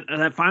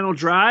 that final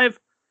drive.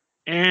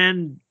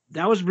 And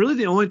that was really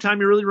the only time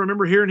you really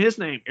remember hearing his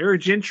name.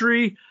 Eric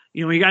Gentry,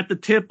 he got the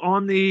tip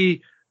on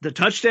the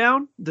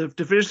touchdown to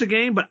finish the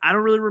game, but I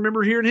don't really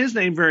remember hearing his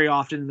name very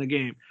often in the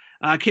game.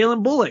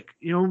 Kalen Bullock,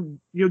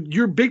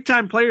 your big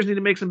time players need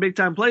to make some big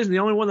time plays, and the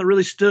only one that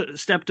really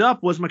stepped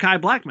up was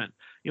Mekhi Blackman.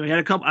 He had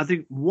a couple, I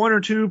think 1 or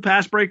 2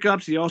 pass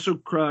breakups. He also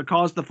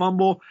caused the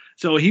fumble,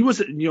 so he was,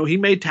 he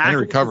made tackles.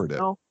 And he recovered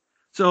it.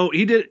 So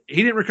he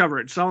didn't recover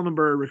it. Solomon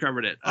Byrd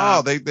recovered it.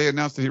 They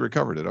announced that he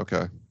recovered it.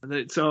 Okay.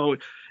 So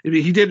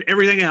he did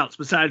everything else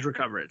besides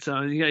recover it.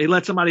 So he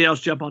let somebody else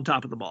jump on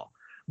top of the ball.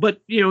 But,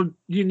 you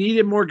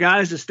needed more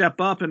guys to step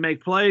up and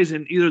make plays,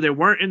 and either they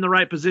weren't in the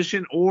right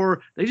position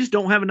or they just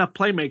don't have enough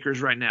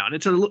playmakers right now. And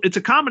it's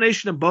a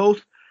combination of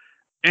both.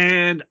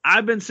 And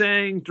I've been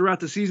saying throughout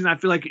the season, I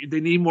feel like they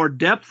need more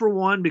depth for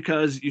one,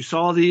 because you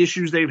saw the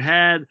issues they've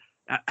had,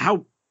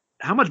 how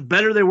much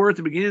better they were at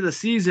the beginning of the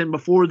season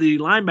before the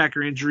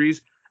linebacker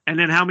injuries, and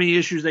then how many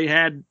issues they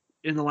had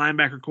in the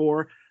linebacker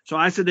core. So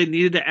I said they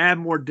needed to add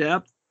more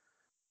depth.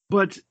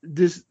 But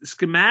this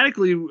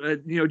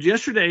schematically,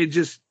 yesterday,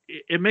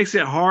 it makes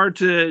it hard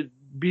to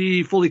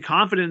be fully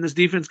confident in this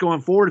defense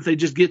going forward if they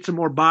just get some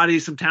more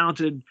bodies, some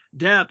talented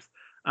depth.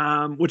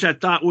 Which I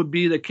thought would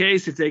be the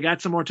case if they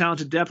got some more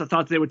talented depth. I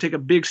thought they would take a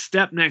big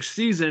step next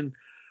season,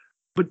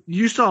 but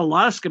you saw a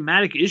lot of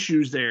schematic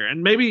issues there.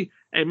 And maybe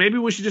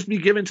we should just be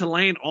giving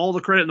Tulane all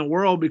the credit in the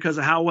world because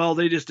of how well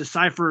they just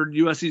deciphered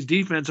USC's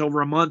defense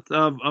over a month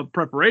of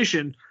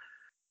preparation.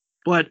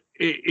 But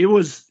it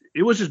was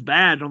just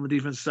bad on the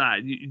defense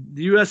side.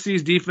 The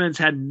USC's defense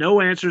had no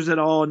answers at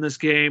all in this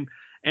game.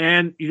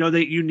 And,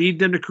 you need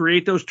them to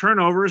create those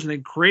turnovers, and they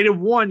created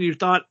one. You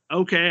thought,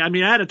 okay, I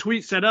had a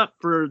tweet set up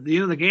for the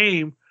end of the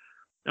game.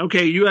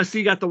 Okay,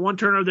 USC got the one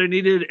turnover they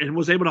needed and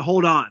was able to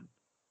hold on,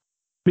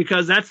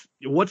 because that's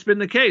what's been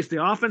the case.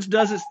 The offense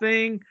does its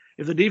thing.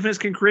 If the defense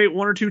can create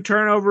one or two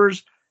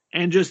turnovers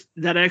and just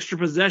that extra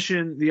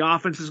possession, the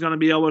offense is going to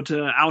be able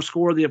to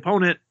outscore the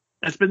opponent.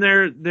 That's been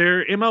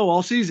their MO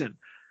all season.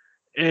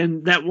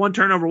 And that one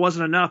turnover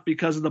wasn't enough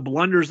because of the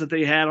blunders that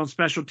they had on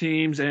special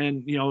teams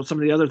and, some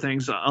of the other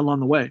things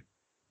along the way.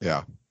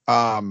 Yeah.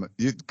 A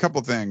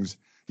couple things.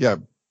 Yeah.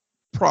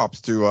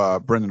 Props to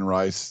Brendan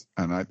Rice.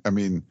 And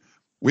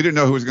we didn't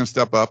know who was going to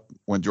step up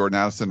when Jordan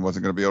Addison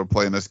wasn't going to be able to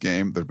play in this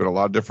game. There's been a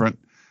lot of different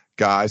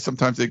guys.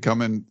 Sometimes they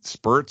come in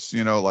spurts,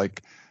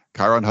 like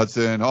Kyron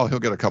Hudson. Oh, he'll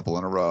get a couple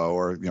in a row,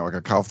 or, like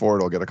a Kyle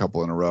Ford will get a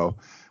couple in a row.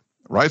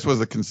 Rice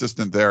was a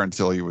consistent there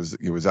until he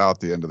was out at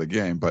the end of the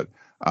game. But,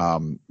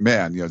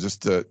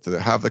 just to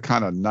have the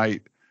kind of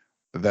night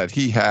that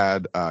he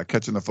had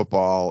catching the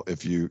football,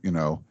 if you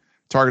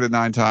targeted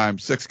 9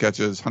 times, 6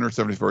 catches,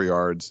 174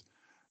 yards,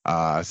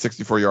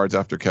 64 yards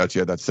after catch. He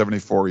had that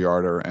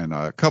 74-yarder and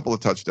a couple of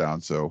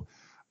touchdowns. So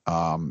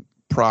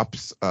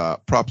props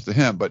to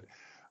him. But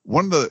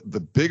one of the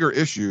bigger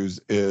issues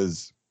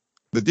is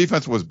the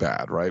defense was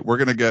bad, right? We're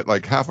going to get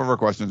like half of our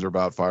questions are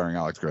about firing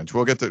Alex Grinch.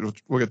 We'll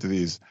get to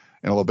these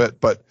in a little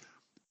bit. But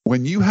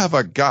when you have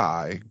a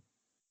guy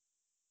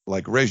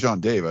like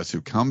Rajon Davis,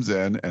 who comes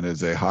in and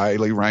is a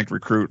highly ranked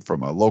recruit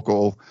from a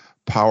local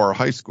power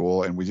high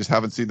school, and we just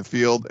haven't seen the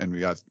field, and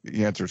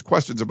he answers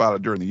questions about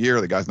it during the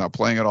year. The guy's not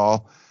playing at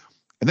all.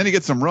 And then he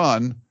gets some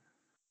run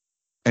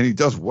and he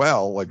does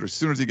well. Like as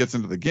soon as he gets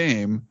into the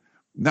game,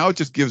 now it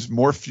just gives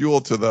more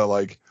fuel to the,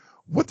 like,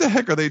 what the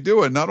heck are they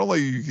doing? Not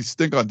only you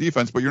stink on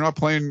defense, but you're not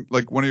playing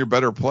like one of your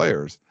better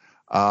players.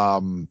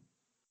 And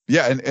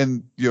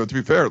to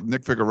be fair,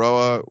 Nick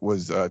Figueroa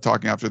was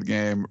talking after the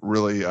game,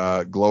 really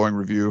glowing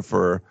review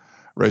for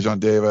Rajon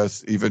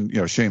Davis.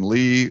 Even Shane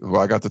Lee, who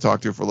I got to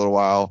talk to for a little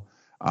while,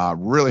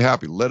 really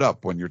happy, lit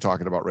up when you're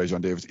talking about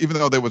Rajon Davis, even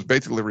though they was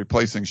basically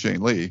replacing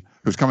Shane Lee,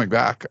 who's coming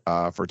back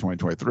for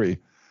 2023.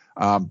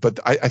 But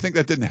I think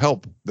that didn't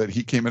help that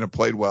he came in and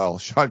played well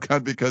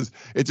shotgun, because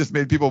it just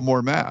made people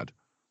more mad.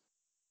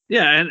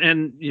 Yeah,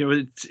 and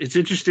it's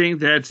interesting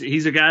that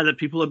he's a guy that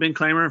people have been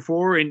clamoring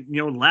for, and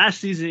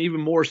last season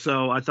even more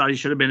so. I thought he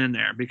should have been in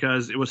there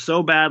because it was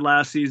so bad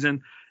last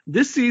season.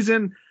 This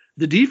season,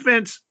 the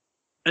defense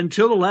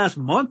until the last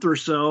month or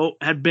so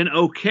had been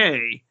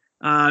okay.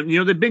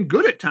 They've been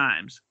good at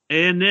times,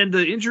 and then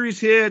the injuries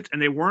hit, and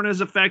they weren't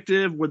as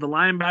effective with the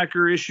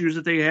linebacker issues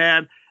that they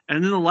had.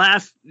 And then the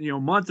last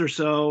month or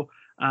so,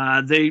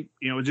 they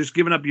just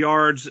giving up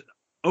yards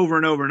over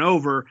and over and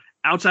over.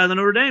 Outside of the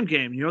Notre Dame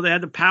game, they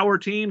had the power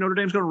team. Notre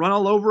Dame's going to run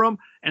all over them,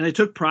 and they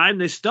took pride and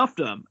they stuffed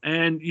them.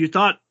 And you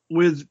thought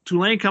with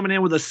Tulane coming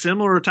in with a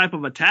similar type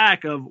of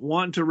attack of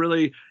wanting to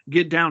really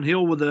get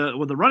downhill with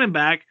the running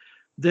back,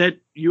 that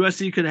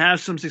USC could have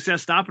some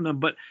success stopping them.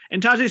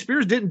 And Tyjae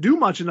Spears didn't do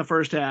much in the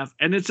first half,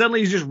 and then suddenly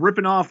he's just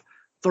ripping off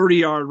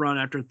 30-yard run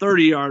after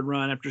 30-yard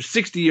run after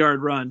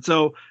 60-yard run.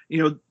 So,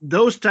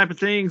 those type of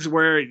things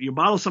where you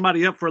bottle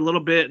somebody up for a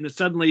little bit and then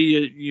suddenly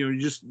you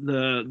just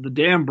the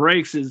dam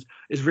breaks is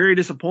very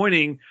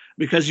disappointing,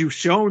 because you've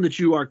shown that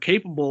you are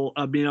capable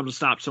of being able to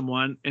stop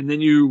someone, and then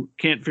you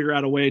can't figure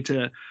out a way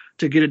to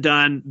get it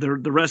done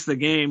the rest of the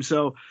game.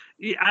 So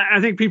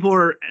I think people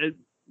are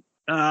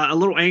a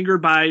little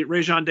angered by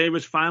Rajon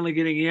Davis finally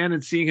getting in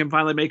and seeing him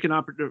finally making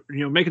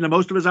the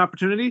most of his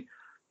opportunity.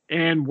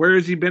 And where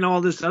has he been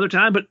all this other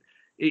time? But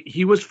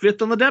he was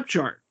 5th on the depth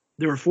chart.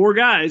 There were 4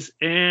 guys,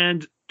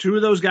 and 2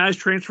 of those guys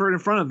transferred in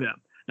front of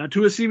him. Now,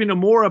 Tuasimi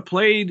Nomura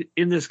played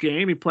in this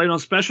game. He played on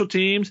special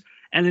teams,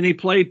 and then he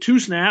played 2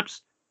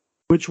 snaps,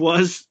 which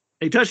was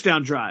a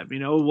touchdown drive. It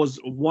was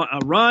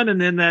a run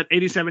and then that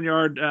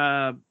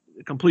 87-yard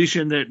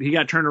completion that he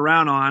got turned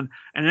around on.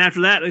 And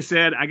after that, they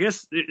said, I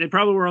guess they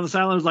probably were on the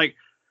sideline. It was like,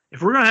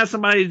 if we're going to have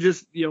somebody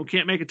just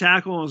can't make a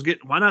tackle,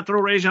 why not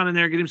throw Rajon in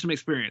there and get him some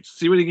experience,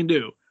 see what he can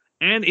do.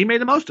 And he made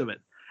the most of it.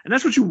 And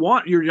that's what you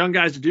want your young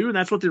guys to do. And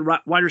that's what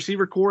the wide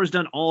receiver core has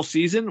done all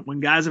season.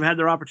 When guys have had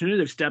their opportunity,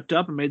 they've stepped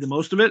up and made the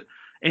most of it.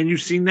 And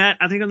you've seen that,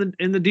 I think,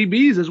 in the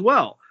DBs as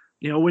well.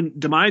 When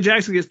Demai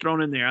Jackson gets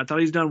thrown in there, I thought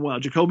he's done well.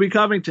 Jacoby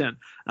Covington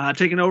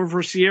taking over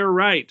for Sierra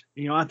Wright.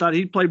 I thought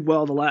he played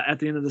well at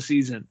the end of the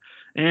season.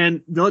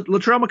 And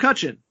Latrell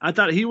McCutcheon, I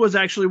thought he was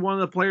actually one of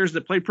the players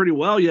that played pretty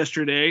well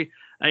yesterday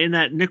in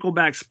that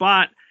nickelback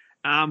spot.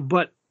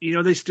 But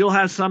they still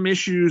have some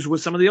issues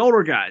with some of the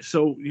older guys.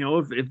 So,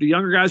 if the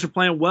younger guys are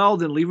playing well,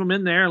 then leave them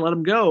in there and let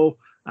them go.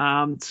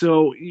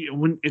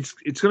 When it's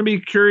going to be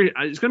curious,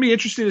 it's going to be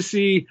interesting to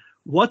see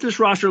what this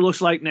roster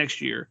looks like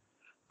next year.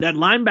 That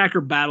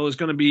linebacker battle is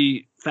going to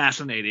be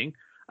fascinating.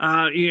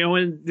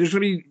 And there's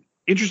going to be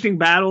interesting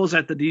battles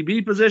at the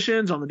DB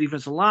positions on the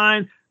defensive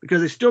line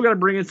because they still got to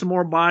bring in some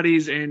more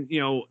bodies. And,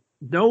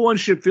 no one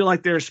should feel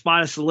like their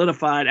spot is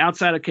solidified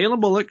outside of Kalen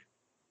Bullock,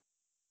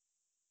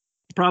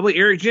 probably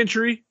Eric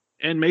Gentry,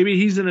 and maybe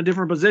he's in a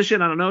different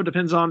position. I don't know. It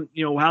depends on,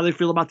 how they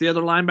feel about the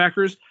other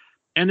linebackers.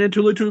 And then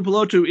Tulu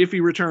Tuipulotu if he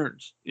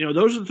returns.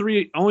 Those are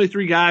the only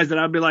three guys that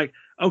I'd be like,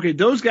 okay,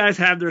 those guys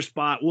have their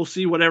spot. We'll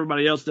see what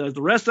everybody else does.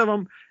 The rest of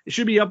them, it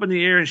should be up in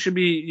the air and should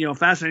be,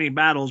 fascinating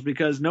battles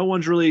because no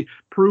one's really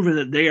proven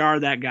that they are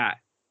that guy.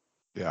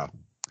 Yeah.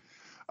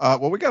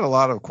 Well, we got a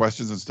lot of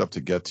questions and stuff to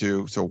get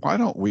to. So why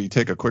don't we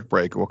take a quick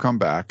break? We'll come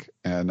back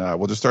and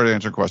we'll just start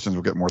answering questions.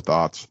 We'll get more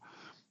thoughts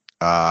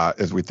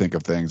as we think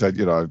of things.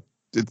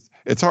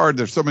 It's hard.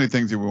 There's so many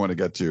things that we want to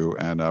get to,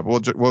 and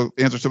we'll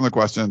answer some of the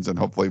questions, and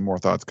hopefully more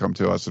thoughts come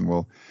to us, and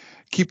we'll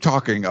keep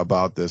talking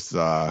about this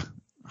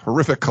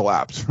horrific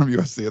collapse from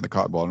USC and the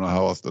Cotton Bowl. I don't know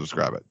how else to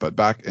describe it, but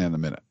back in a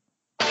minute.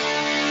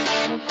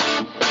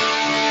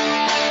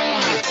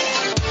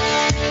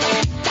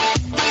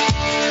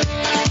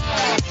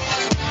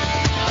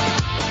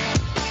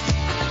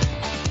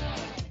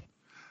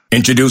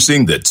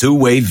 Introducing the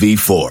Two-Way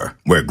V4,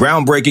 where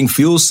groundbreaking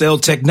fuel cell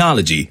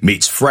technology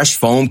meets fresh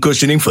foam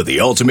cushioning for the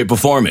ultimate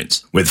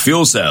performance. With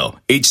Fuel Cell,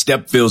 each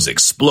step feels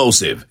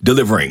explosive,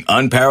 delivering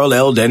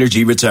unparalleled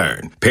energy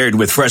return. Paired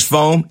with fresh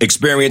foam,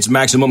 experience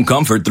maximum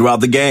comfort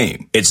throughout the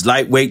game. Its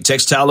lightweight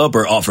textile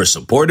upper offers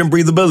support and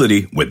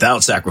breathability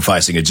without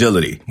sacrificing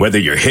agility. Whether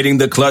you're hitting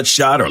the clutch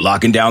shot or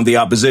locking down the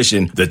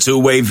opposition, the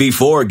Two-Way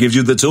V4 gives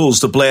you the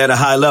tools to play at a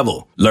high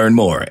level. Learn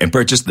more and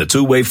purchase the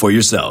Two-Way for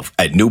yourself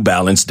at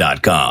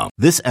newbalance.com.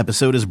 This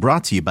episode is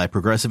brought to you by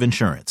Progressive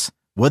Insurance.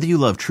 Whether you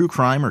love true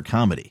crime or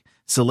comedy,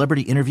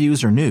 celebrity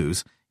interviews or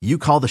news, you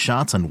call the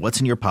shots on what's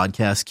in your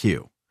podcast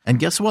queue. And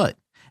guess what?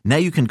 Now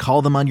you can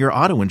call them on your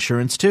auto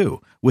insurance too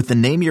with the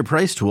Name Your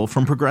Price tool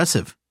from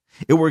Progressive.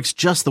 It works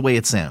just the way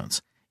it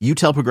sounds. You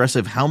tell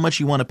Progressive how much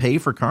you want to pay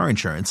for car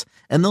insurance,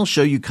 and they'll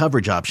show you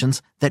coverage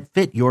options that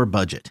fit your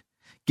budget.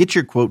 Get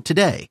your quote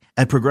today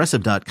at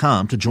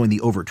Progressive.com to join the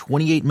over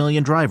 28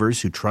 million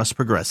drivers who trust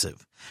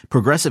Progressive.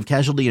 Progressive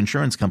Casualty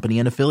Insurance Company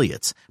and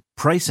Affiliates.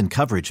 Price and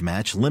coverage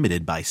match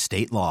limited by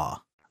state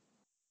law.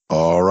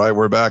 All right,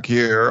 we're back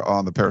here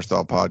on the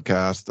Peristyle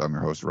Podcast. I'm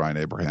your host, Ryan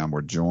Abraham.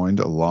 We're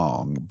joined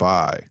along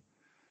by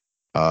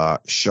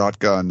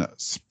Shotgun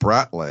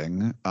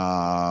Spratling.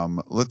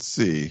 Let's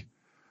see.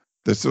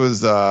 This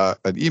was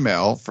an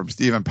email from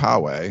Stephen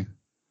Poway.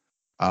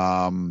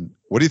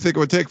 What do you think it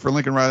would take for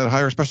Lincoln Riley to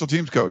hire a special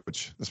teams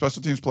coach? The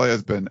special teams play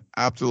has been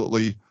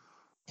absolutely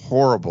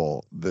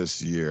horrible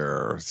this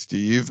year.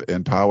 Steve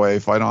and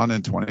Poway fight on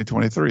in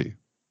 2023.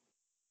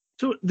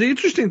 So the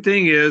interesting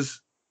thing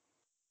is,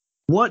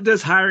 what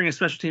does hiring a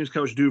special teams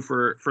coach do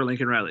for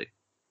Lincoln Riley?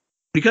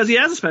 Because he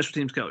has a special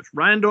teams coach,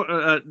 Ryan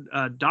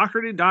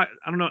Dougherty. I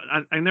don't know.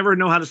 I never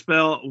know how to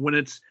spell when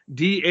it's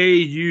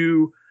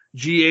Daughterey.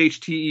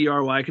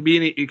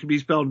 It could be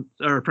spelled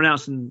or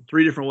pronounced in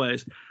three different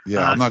ways.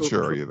 Yeah, I'm not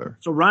sure either.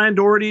 So Ryan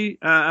Dougherty,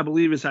 I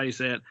believe is how you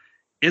say it,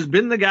 has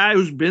been the guy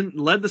who's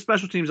led the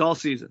special teams all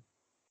season.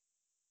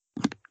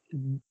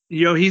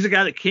 He's a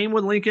guy that came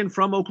with Lincoln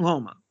from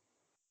Oklahoma.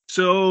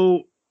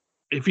 So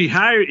if he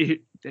hired,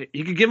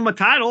 he could give him a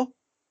title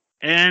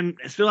and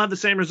still have the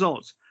same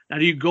results. Now,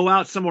 do you go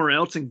out somewhere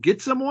else and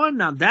get someone?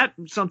 Now,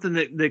 that's something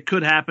that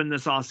could happen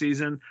this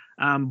offseason.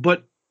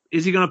 But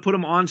is he going to put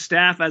him on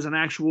staff as an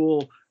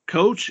actual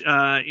coach,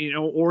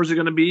 or is it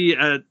going to be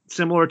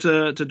similar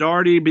to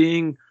Dougherty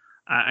being,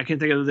 I can't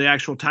think of the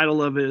actual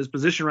title of his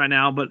position right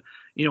now, but,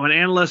 an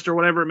analyst or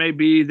whatever it may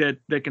be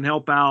that can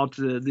help out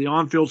the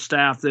on-field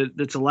staff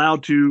that's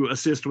allowed to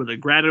assist with a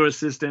graduate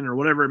assistant or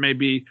whatever it may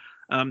be.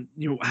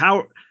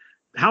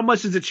 How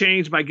much does it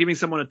change by giving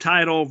someone a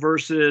title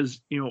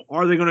versus,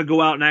 are they going to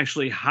go out and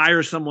actually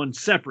hire someone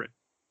separate?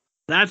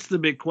 That's the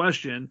big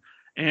question.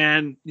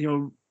 And,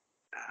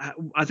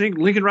 I think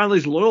Lincoln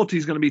Riley's loyalty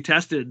is going to be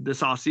tested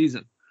this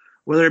offseason,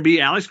 whether it be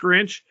Alex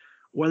Grinch,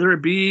 whether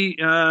it be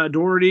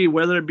Dougherty,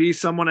 whether it be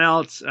someone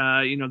else.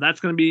 That's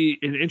going to be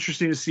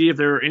interesting to see if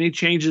there are any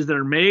changes that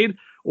are made,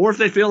 or if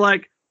they feel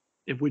like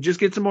if we just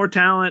get some more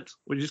talent,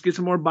 we just get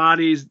some more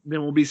bodies,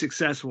 then we'll be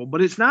successful.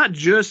 But it's not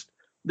just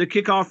the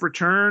kickoff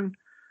return.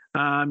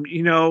 I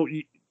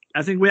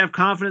think we have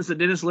confidence that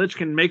Dennis Litch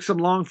can make some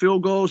long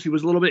field goals. He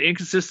was a little bit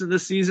inconsistent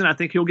this season. I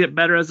think he'll get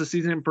better as the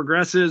season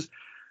progresses.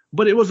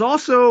 But it was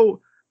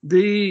also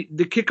the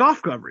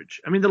kickoff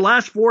coverage. I mean, the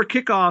last four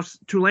kickoffs,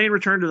 Tulane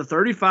returned to the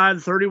 35,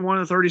 the 31,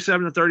 the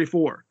 37, the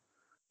 34.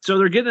 So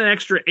they're getting an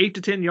extra 8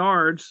 to 10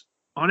 yards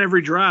on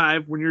every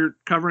drive when you're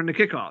covering the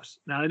kickoffs.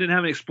 Now, they didn't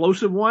have an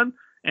explosive one,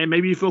 and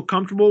maybe you feel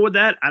comfortable with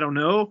that. I don't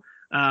know.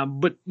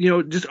 But,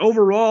 just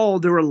overall,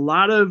 there were a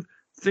lot of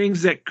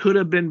things that could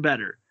have been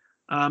better.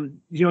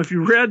 If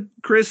you read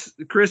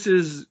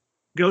Chris's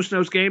Ghost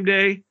Notes game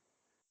day,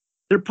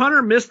 their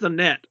punter missed the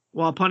net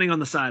while punting on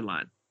the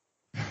sideline.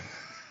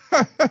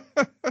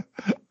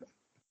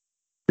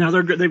 Now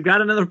they've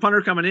got another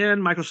punter coming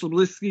in, Michael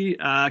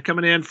Slabowski,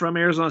 coming in from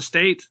Arizona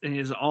State, and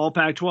he's an all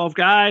Pac-12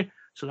 guy,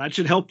 so that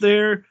should help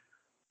there.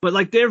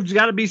 But there's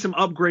got to be some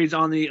upgrades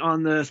on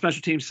the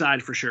special teams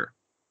side for sure.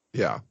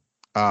 Yeah.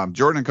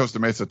 Jordan in Costa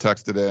Mesa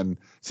texted in,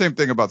 same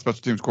thing about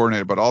special teams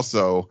coordinator, but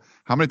also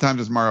how many times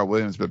has Mario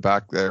Williams been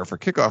back there for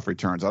kickoff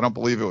returns? I don't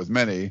believe it was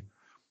many.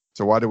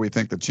 So why do we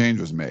think the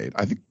change was made?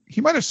 I think he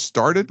might have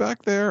started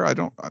back there. I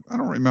don't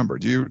remember.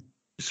 Do you?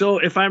 So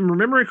if I'm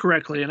remembering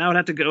correctly, and I would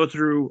have to go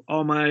through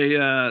all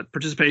my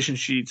participation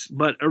sheets,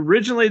 but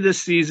originally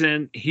this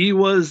season, he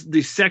was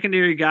the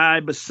secondary guy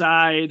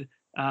beside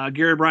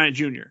Gary Bryant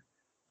Jr.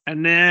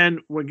 And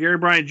then when Gary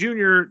Bryant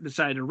Jr.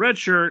 decided to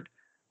redshirt,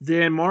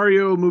 then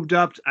Mario moved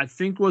up, I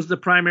think was the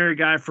primary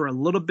guy for a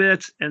little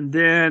bit. And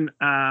then,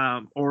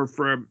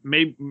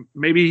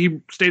 maybe he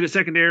stayed at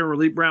secondary and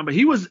relieved Brown, but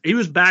he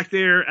was back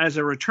there as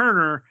a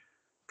returner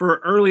for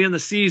early in the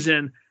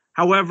season.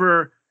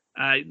 However,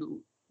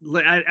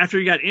 after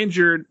he got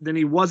injured, then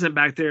he wasn't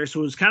back there. So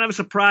it was kind of a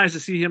surprise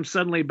to see him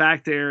suddenly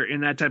back there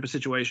in that type of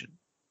situation.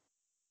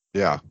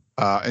 Yeah.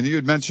 And you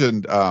had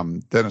mentioned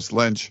Dennis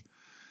Lynch,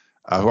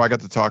 who I got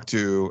to talk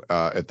to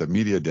at the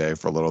media day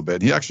for a little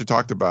bit. He actually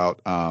talked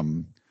about,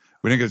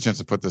 we didn't get a chance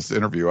to put this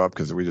interview up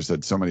because we just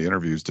had so many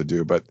interviews to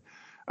do, but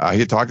he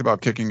had talked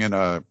about kicking in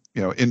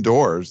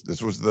indoors.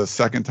 This was the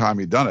second time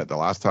he'd done it. The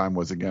last time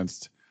was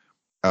against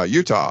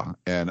Utah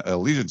and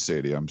Allegiant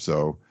Stadium.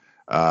 So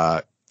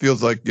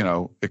feels like,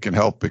 it can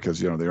help because,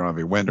 they don't have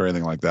any wind or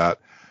anything like that.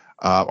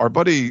 Our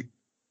buddy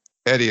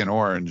Eddie in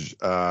Orange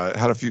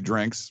had a few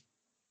drinks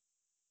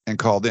and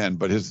called in,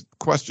 but he has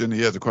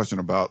a question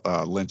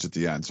about Lynch at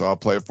the end. So I'll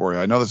play it for you.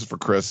 I know this is for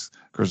Chris.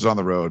 Chris is on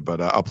the road, but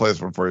I'll play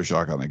this one for you,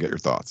 Shotgun, and get your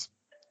thoughts.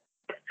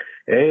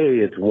 Hey,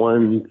 it's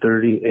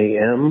 1:30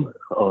 a.m.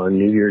 on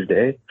New Year's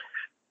Day.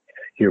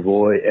 Your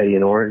boy Eddie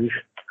in Orange,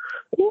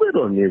 a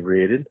little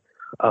inebriated,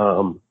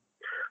 but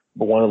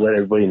want to let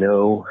everybody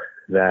know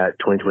that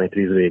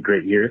 2023 is going to be a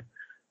great year.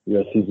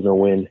 USC is going to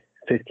win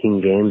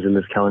 15 games in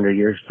this calendar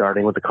year,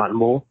 starting with the Cotton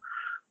Bowl.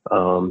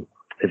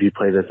 If you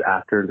play this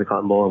after the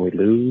Cotton Bowl and we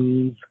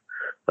lose,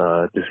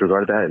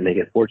 disregard that and make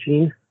it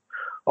 14.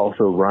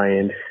 Also,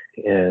 Ryan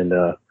and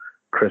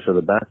Chris are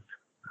the best.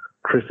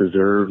 Chris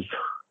deserves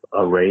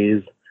a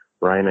raise.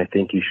 Ryan, I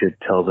think you should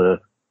tell the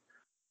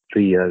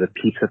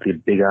peeps at the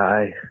Big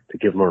Eye to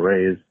give him a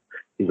raise.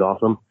 He's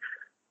awesome.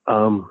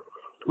 I'm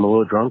a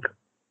little drunk,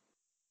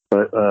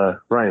 but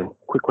Ryan,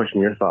 quick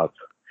question: your thoughts?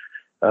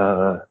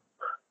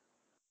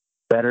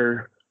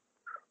 Better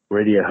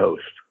radio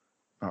host,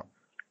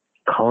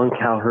 Colin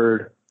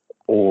Cowherd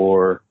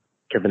or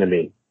Kevin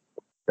Amin?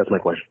 That's my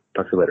question.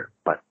 Talk to you later.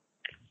 Bye.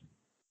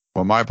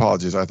 Well, my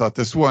apologies. I thought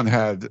this one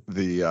had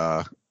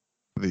the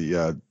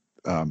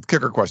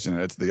kicker question.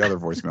 It's the other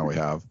voicemail we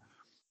have.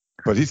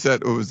 But he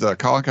said it was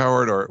Colin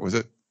Cowherd, or was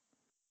it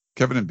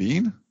Kevin and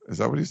Bean? Is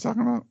that what he's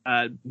talking about?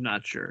 I'm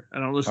not sure. I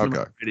don't listen to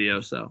my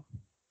video, so.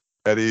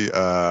 Eddie,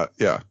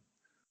 yeah.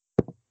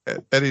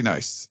 Eddie,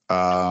 nice.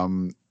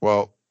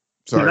 Well,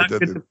 sorry.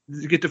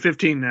 You get to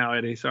 15 now,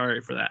 Eddie.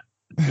 Sorry for that.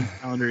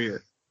 Calendar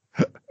year.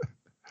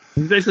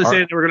 He's basically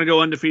saying that we're going to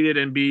go undefeated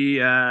and be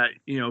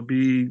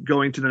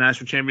going to the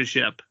national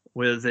championship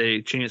with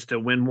a chance to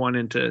win one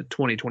into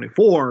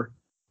 2024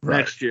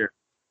 next year.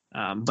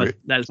 But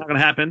that is not going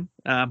to happen.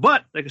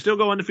 But they can still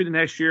go undefeated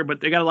next year.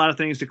 But they got a lot of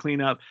things to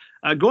clean up.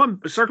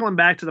 Circling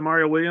back to the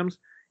Mario Williams,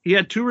 he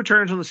had 2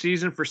 returns on the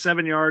season for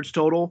 7 yards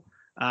total,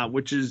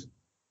 which is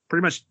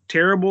pretty much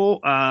terrible.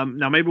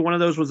 Now maybe one of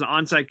those was an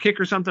onside kick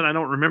or something. I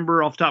don't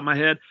remember off the top of my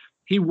head.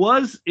 He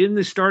was in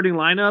the starting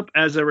lineup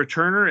as a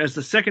returner, as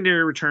the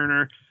secondary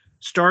returner,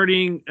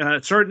 starting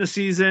the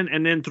season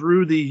and then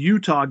through the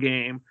Utah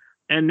game.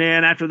 And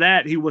then after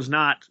that, he was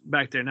not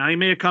back there. Now, he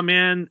may have come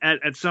in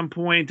at some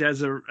point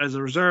as a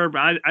reserve.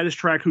 I just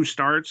track who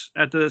starts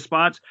at the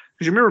spots.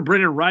 Because you remember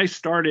Brendan Rice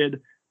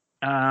started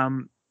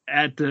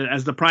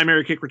as the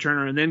primary kick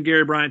returner, and then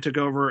Gary Bryant took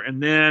over.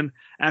 And then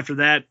after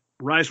that,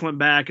 Rice went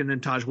back, and then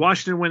Taj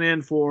Washington went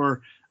in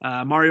for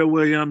Mario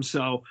Williams.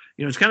 So,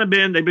 it's kind of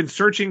they've been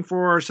searching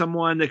for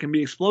someone that can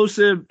be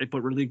explosive. They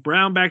put Raleek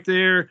Brown back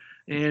there.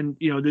 And,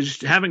 they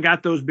just haven't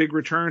got those big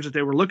returns that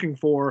they were looking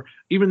for,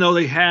 even though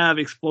they have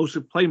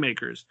explosive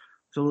playmakers.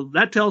 So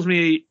that tells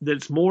me that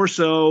it's more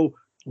so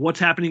what's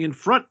happening in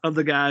front of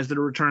the guys that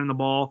are returning the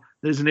ball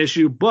that is an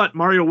issue. But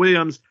Mario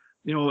Williams,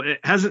 it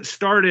hasn't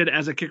started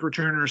as a kick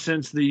returner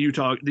since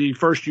the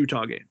first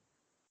Utah game.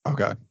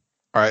 Okay.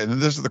 All right. And then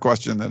this is the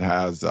question that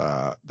has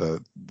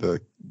the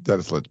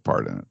Dennis Lynch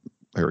part in it.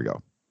 Here we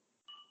go.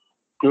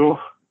 Cool.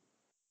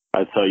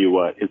 I tell you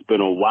what, it's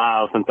been a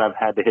while since I've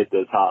had to hit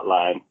this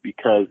hotline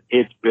because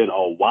it's been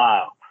a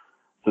while.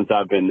 since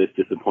I've been this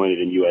disappointed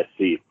in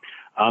USC.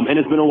 And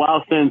it's been a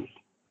while since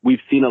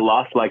we've seen a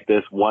loss like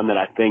this, one that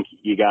I think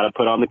you got to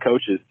put on the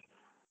coaches.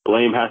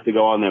 Blame has to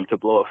go on them to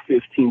blow a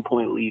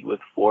 15-point lead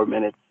with 4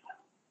 minutes.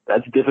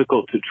 That's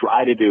difficult to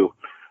try to do.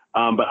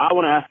 But I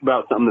want to ask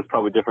about something that's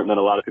probably different than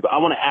a lot of people. I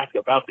want to ask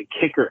about the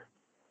kicker.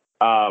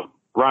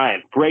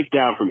 Ryan, break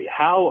down for me.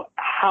 How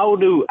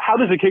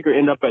does a kicker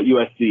end up at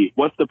USC?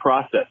 What's the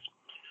process?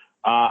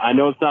 I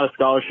know it's not a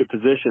scholarship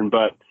position,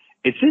 but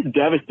it's just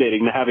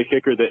devastating to have a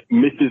kicker that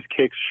misses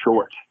kicks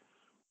short.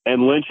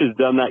 And Lynch has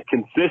done that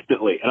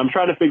consistently. And I'm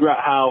trying to figure out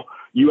how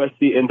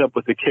USC ends up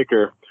with a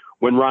kicker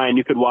when, Ryan,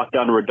 you could walk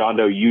down to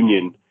Redondo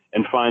Union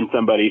and find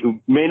somebody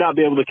who may not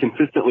be able to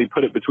consistently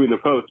put it between the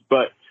posts.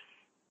 But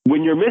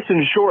when you're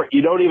missing short,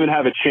 you don't even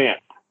have a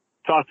chance.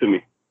 Talk to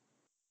me.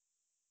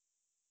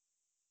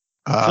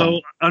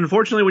 So,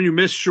 unfortunately, when you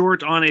miss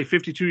short on a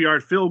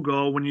 52-yard field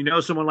goal, when you know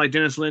someone like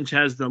Dennis Lynch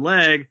has the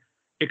leg,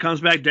 it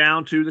comes back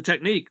down to the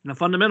technique and the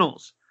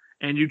fundamentals.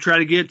 And you try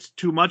to get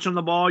too much on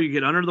the ball, you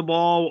get under the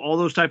ball, all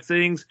those type of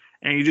things,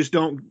 and you just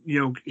don't,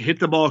 hit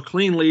the ball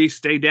cleanly,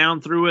 stay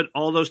down through it,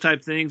 all those type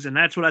of things. And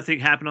that's what I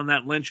think happened on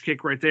that Lynch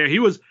kick right there. He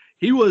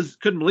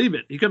couldn't believe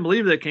it. He couldn't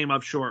believe that it came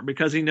up short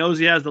because he knows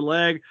he has the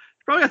leg.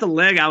 He probably got the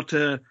leg out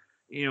to,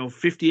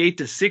 58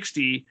 to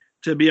 60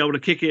 to be able to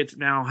kick it.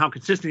 Now, how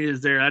consistent he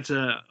is there, that's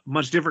a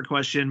much different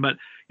question. But,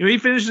 he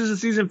finishes the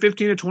season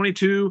 15 to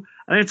 22.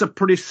 I think it's a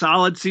pretty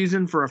solid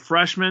season for a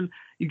freshman.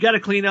 You got to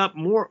clean up.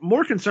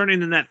 More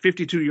concerning than that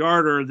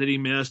 52-yarder that he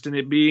missed and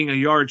it being a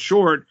yard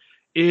short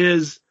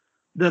is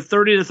the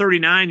 30 to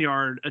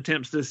 39-yard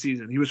attempts this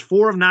season. He was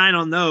 4 of 9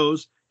 on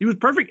those. He was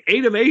perfect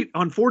 8 of 8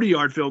 on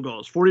 40-yard field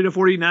goals, 40 to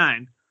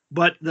 49.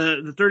 But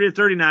the 30 to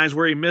 39 is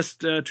where he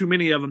missed too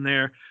many of them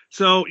there.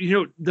 So,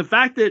 the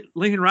fact that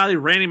Lincoln Riley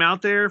ran him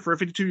out there for a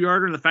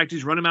 52-yarder and the fact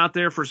he's run him out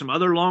there for some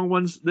other long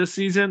ones this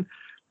season,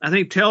 I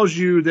think tells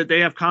you that they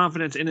have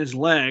confidence in his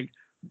leg.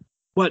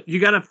 But you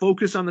got to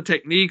focus on the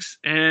techniques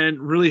and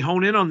really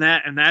hone in on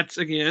that. And that's,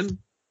 again,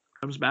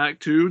 comes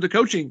back to the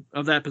coaching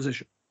of that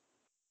position.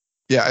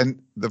 Yeah,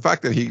 and the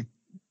fact that he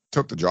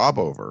took the job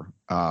over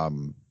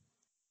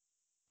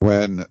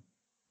when,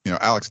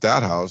 Alex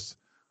Stadthaus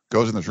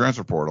goes in the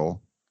transfer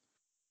portal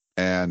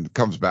and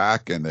comes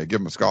back and they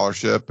give him a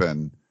scholarship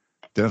and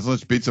Dennis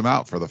Lynch beats him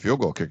out for the field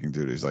goal kicking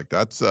duties. Like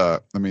that's,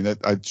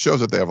 it shows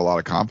that they have a lot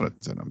of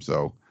confidence in him.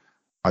 So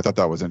I thought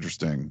that was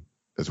interesting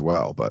as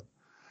well. But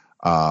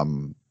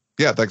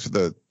thanks for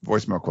the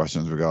voicemail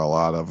questions. We got a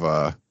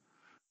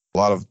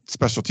lot of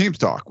special teams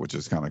talk, which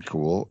is kind of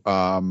cool.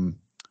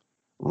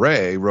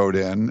 Ray wrote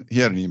in, he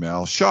had an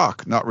email,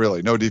 shock, not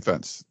really, no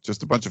defense,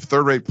 just a bunch of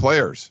third-rate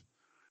players.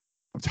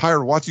 I'm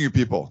tired of watching you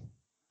people.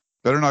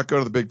 Better not go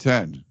to the Big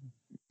Ten.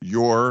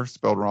 You're,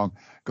 spelled wrong,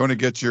 going to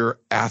get your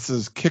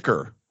asses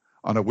kicker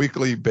on a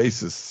weekly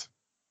basis.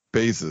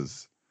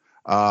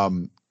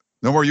 No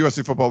more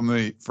USC football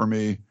for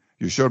me.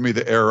 You showed me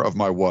the error of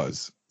my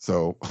was.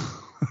 So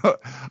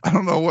I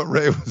don't know what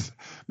Ray was.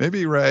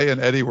 Maybe Ray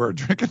and Eddie were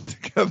drinking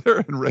together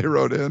and Ray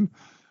wrote in.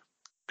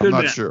 I'm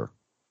not sure.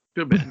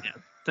 Good man. Yeah.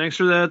 Thanks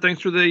for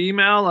the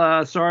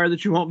email. Sorry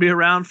that you won't be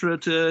around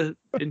to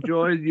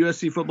enjoy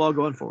USC football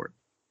going forward.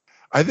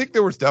 I think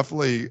there was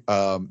definitely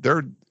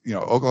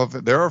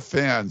Oklahoma. There are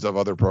fans of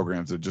other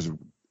programs that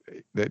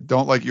they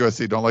don't like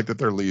USC, don't like that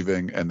they're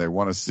leaving, and they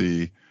want to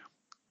see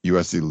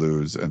USC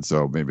lose. And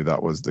so maybe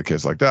that was the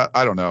case like that.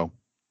 I don't know.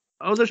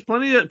 Oh, there's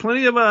plenty of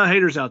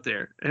haters out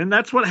there, and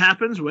that's what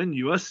happens when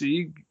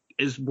USC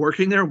is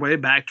working their way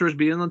back towards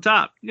being on the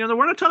top. There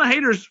weren't a ton of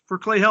haters for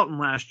Clay Helton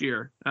last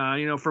year,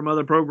 from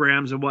other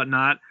programs and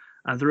whatnot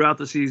throughout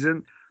the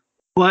season.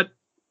 But,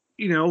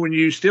 when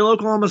you steal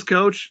Oklahoma's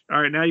coach,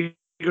 all right, now you're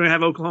going to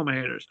have Oklahoma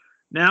haters.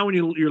 Now when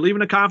you're leaving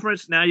the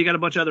conference, now you got a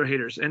bunch of other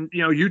haters. And,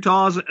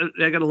 Utah's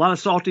they got a lot of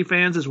salty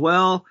fans as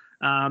well.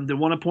 They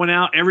want to point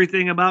out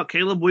everything about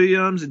Caleb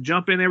Williams and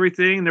jump in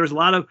everything. There was a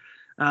lot of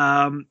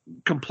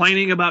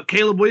complaining about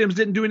Caleb Williams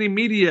didn't do any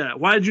media.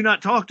 Why did you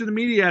not talk to the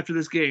media after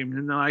this game?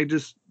 And I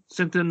just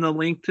sent them the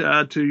link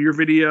to your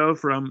video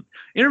from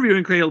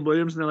interviewing Caleb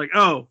Williams, and they're like,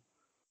 "Oh,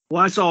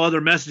 well, I saw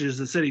other messages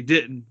that said he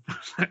didn't."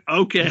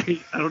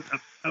 Okay,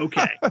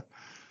 okay,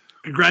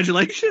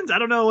 congratulations. I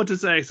don't know what to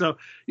say. So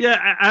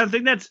yeah, I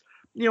think that's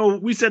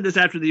we said this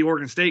after the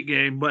Oregon State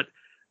game, but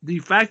the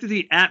fact that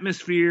the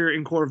atmosphere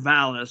in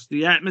Corvallis,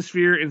 the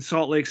atmosphere in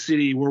Salt Lake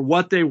City were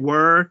what they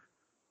were,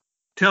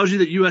 tells you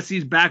that USC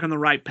is back on the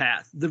right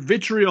path. The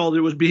vitriol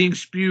that was being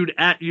spewed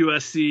at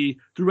USC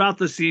throughout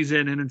the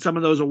season and in some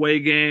of those away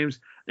games,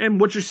 and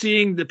what you're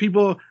seeing, the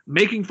people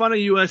making fun of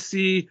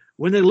USC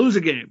when they lose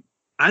a game,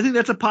 I think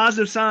that's a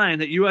positive sign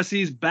that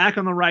USC is back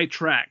on the right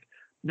track.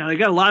 Now, they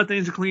got a lot of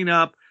things to clean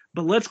up,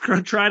 but let's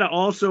try to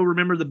also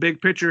remember the big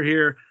picture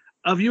here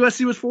of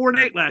USC was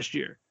 4-8 last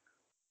year.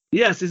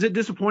 Yes, is it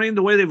disappointing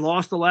the way they've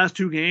lost the last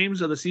two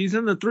games of the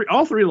season?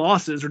 All three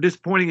losses are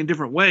disappointing in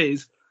different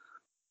ways,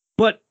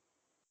 but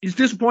it's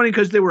disappointing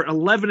because they were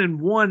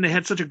 11-1. They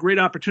had such a great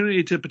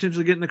opportunity to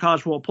potentially get in the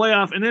college football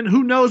playoff. And then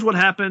who knows what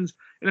happens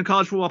in a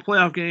college football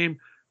playoff game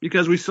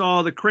because we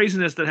saw the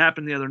craziness that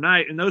happened the other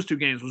night in those two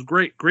games. It was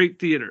great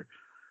theater.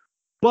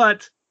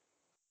 But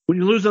when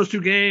you lose those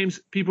two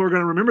games, people are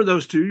going to remember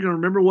those two. You're going to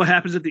remember what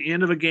happens at the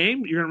end of a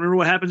game. You're going to remember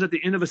what happens at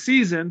the end of a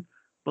season.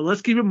 But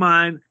let's keep in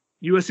mind,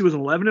 USC was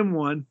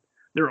 11-1.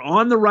 They're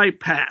on the right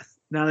path.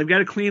 Now they've got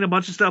to clean a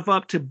bunch of stuff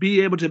up to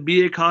be able to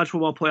be a college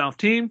football playoff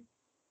team.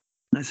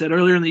 I said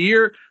earlier in the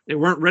year, they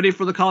weren't ready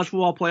for the college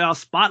football playoff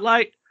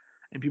spotlight,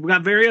 and people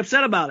got very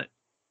upset about it.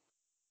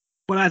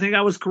 But I think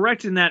I was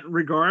correct in that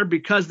regard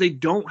because they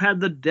don't have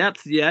the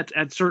depth yet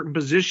at certain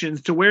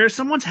positions to where if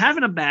someone's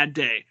having a bad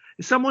day,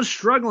 if someone's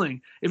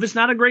struggling, if it's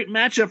not a great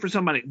matchup for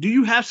somebody, do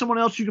you have someone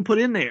else you can put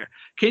in there?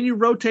 Can you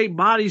rotate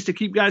bodies to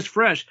keep guys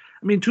fresh?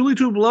 I mean, Tuli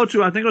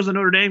Tuipulotu, I think it was a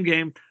Notre Dame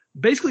game,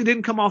 basically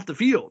didn't come off the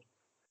field.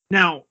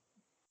 Now,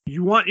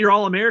 you want your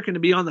All-American to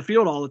be on the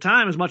field all the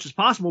time as much as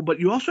possible, but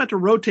you also have to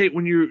rotate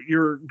when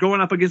you're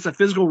going up against a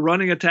physical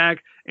running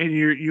attack and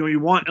you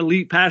want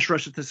elite pass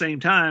rush at the same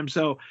time.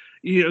 So,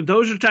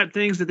 those are the type of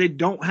things that they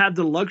don't have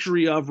the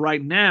luxury of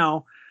right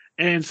now.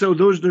 And so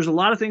there's a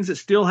lot of things that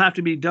still have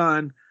to be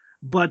done,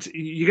 but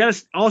you got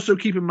to also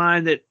keep in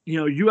mind that,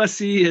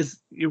 USC is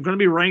going to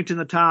be ranked in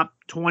the top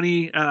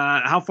 20.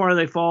 How far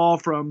they fall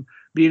from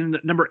being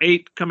number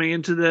 8 coming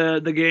into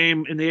the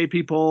game in the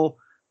AP poll,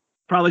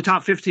 probably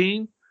top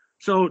 15.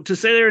 So to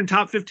say they're in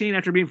top 15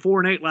 after being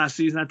 4-8 last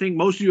season, I think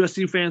most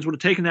USC fans would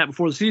have taken that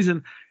before the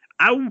season.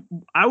 I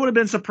would have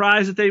been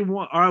surprised if they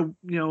are,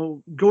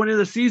 going into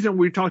the season,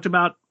 we talked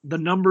about the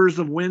numbers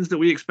of wins that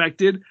we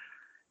expected,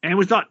 and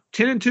we thought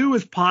 10-2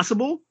 is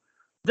possible.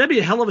 That'd be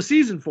a hell of a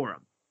season for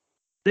them.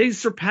 They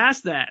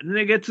surpassed that, and then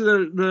they get to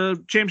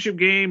the championship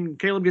game,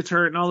 Caleb gets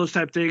hurt and all those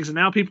type of things, and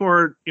now people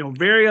are,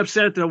 very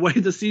upset at the way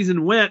the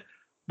season went.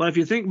 But if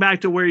you think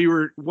back to what you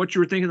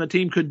were thinking the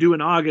team could do in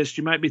August,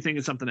 you might be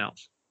thinking something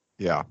else.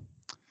 Yeah.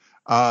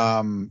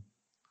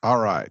 All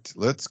right,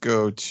 let's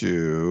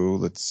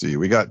see.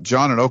 We got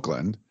John in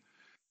Oakland.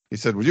 He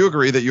said, would you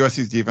agree that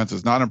USC's defense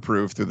has not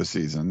improved through the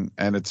season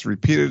and its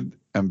repeated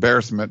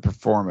embarrassment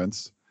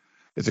performance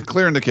is a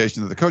clear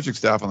indication that the coaching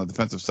staff on the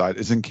defensive side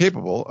is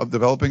incapable of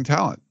developing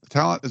talent? The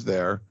talent is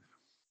there.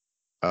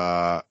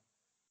 The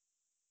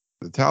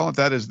talent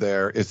that is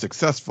there is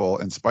successful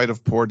in spite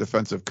of poor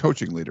defensive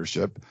coaching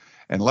leadership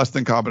and less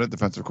than competent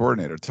defensive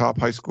coordinator. Top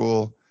high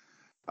school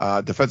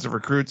defensive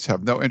recruits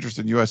have no interest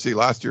in USC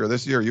last year or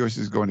this year. USC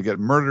is going to get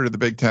murdered in the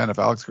Big Ten if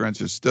Alex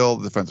Grinch is still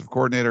the defensive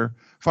coordinator.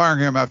 Firing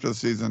him after the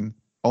season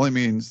only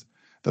means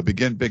they'll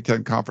begin Big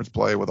Ten conference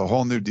play with a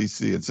whole new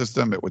DC and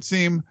system. It would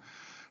seem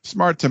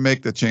smart to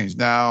make the change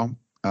now.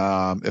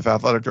 If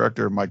athletic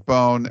director Mike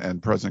Bone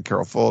and President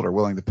Carol Fold are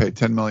willing to pay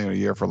 $10 million a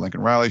year for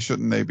Lincoln Riley,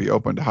 shouldn't they be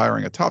open to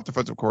hiring a top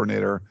defensive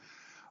coordinator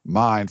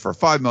mind for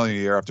 $5 million a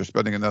year after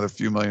spending another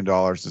few $1 million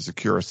to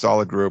secure a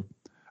solid group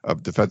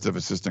of defensive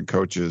assistant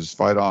coaches?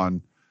 Fight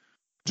on,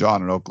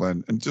 John in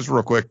Oakland. And just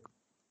real quick,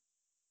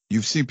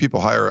 you've seen people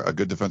hire a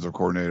good defensive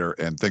coordinator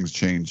and things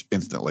change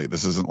instantly.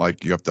 This isn't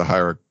like you have to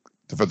hire a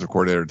defensive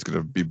coordinator. It's going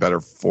to be better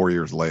 4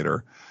 years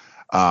later.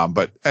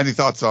 But any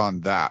thoughts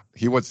on that?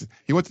 He wants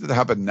it to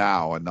happen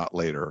now and not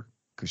later,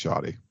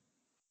 Kashadi.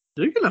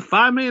 They're getting a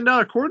 $5 million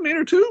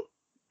coordinator too?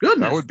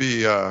 Goodness. That would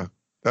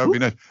be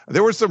nice.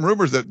 There were some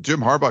rumors that Jim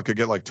Harbaugh could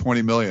get like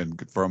 $20 million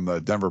from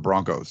the Denver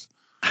Broncos.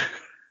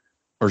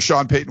 Or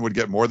Sean Payton would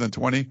get more than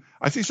 20.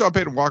 I see Sean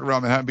Payton walking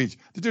around Manhattan Beach.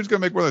 The dude's going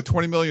to make more than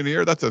 $20 million a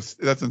year. That's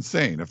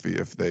insane if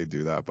they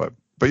do that. But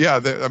yeah, I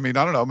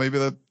don't know. Maybe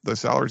the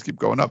salaries keep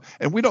going up,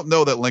 and we don't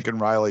know that Lincoln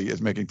Riley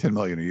is making $10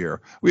 million a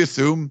year. We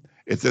assume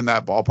it's in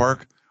that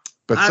ballpark.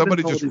 But I've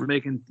somebody been told just he's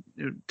making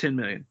 $10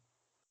 million.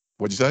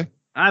 What'd you say?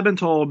 I've been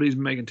told he's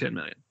making $10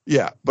 million.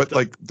 Yeah, but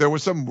like there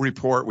was some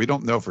report. We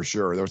don't know for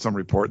sure. There was some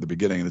report at the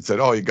beginning that said,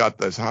 "Oh, you got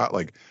this hot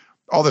like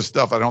all this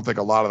stuff." I don't think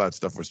a lot of that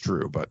stuff was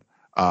true, but.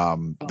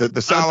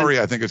 The salary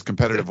I think is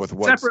competitive with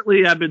what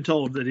separately I've been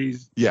told that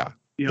he's the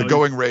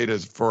going rate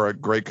is for a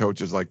great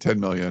coach is like 10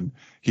 million.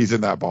 He's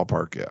in that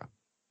ballpark.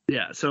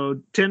 Yeah.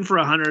 So 10 for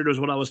 100 was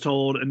what I was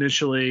told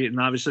initially. And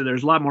obviously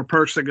there's a lot more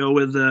perks that go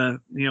with in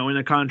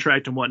the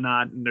contract and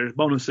whatnot. And there's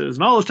bonuses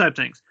and all those type of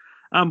things.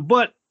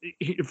 But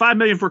 $5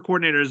 million for a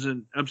coordinator is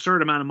an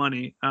absurd amount of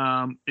money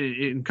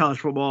in college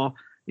football.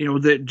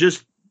 That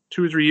just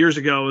 2 or 3 years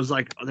ago was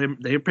like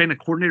they were paying a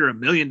coordinator $1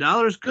 million.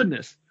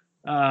 Goodness.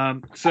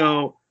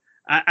 So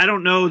I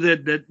don't know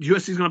that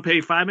USC is going to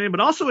pay $5 million,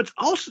 but also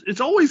it's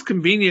always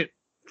convenient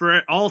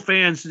for all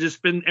fans to just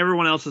spend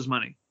everyone else's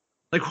money.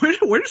 Like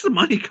where does the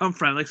money come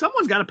from? Like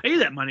someone's got to pay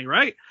that money,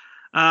 right?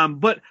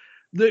 But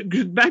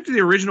back to the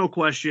original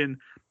question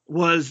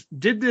was,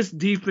 did this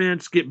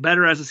defense get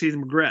better as the season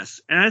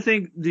progressed? And I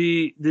think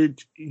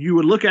you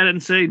would look at it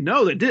and say,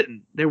 no, they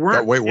didn't. They weren't.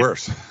 Got way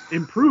worse.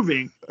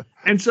 Improving.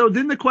 And so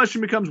then the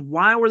question becomes,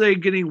 why were they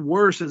getting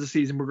worse as the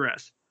season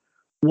progressed?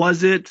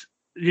 Was it?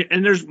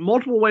 And there's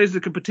multiple ways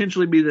that could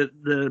potentially be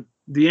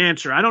the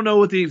answer. I don't know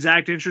what the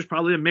exact answer is.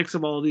 Probably a mix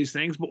of all of these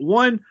things. But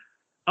one,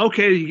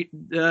 okay,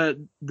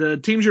 the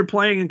teams you're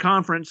playing in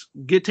conference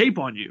get tape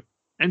on you,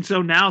 and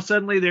so now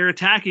suddenly they're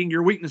attacking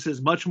your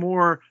weaknesses much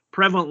more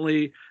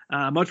prevalently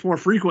much more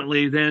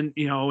frequently than,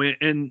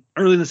 in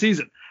early in the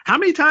season. How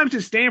many times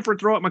did Stanford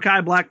throw at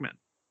Mekhi Blackman?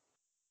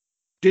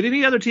 Did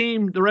any other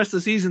team the rest of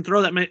the season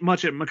throw that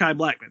much at Mekhi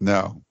Blackman?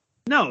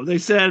 No, they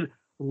said,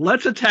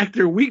 let's attack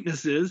their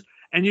weaknesses.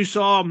 And you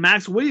saw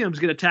Max Williams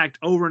get attacked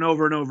over and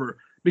over and over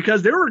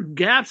because there were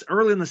gaps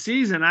early in the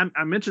season.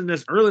 I mentioned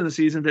this early in the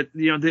season that,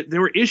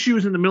 there were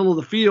issues in the middle of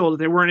the field that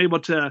they weren't able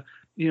to,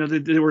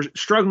 that they were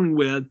struggling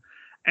with.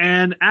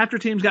 And after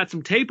teams got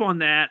some tape on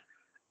that,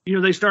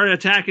 they started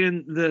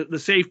attacking the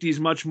safeties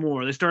much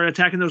more. They started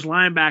attacking those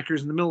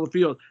linebackers in the middle of the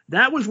field.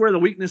 That was where the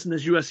weakness in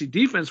this USC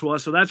defense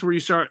was. So that's where you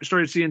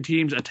started seeing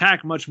teams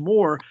attack much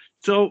more.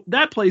 So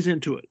that plays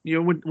into it.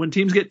 When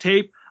teams get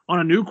tape on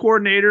a new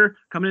coordinator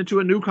coming into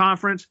a new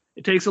conference,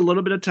 it takes a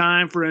little bit of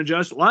time for an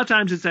adjust. A lot of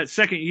times it's that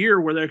second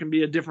year where there can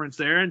be a difference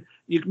there. And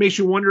it makes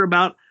you wonder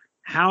about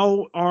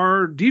how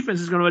our defense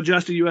is going to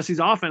adjust to USC's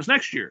offense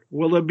next year.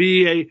 Will there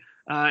be a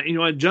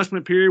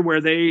adjustment period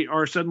where they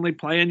are suddenly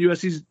playing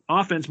USC's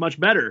offense much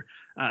better?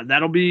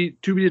 That'll be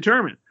to be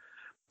determined.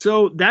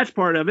 So that's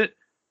part of it.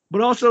 But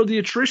also the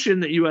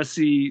attrition that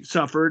USC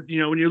suffered.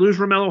 When you lose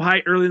Romello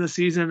Height early in the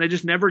season, they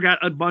just never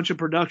got a bunch of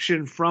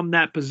production from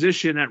that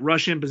position, that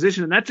rush-in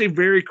position. And that's a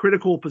very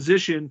critical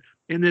position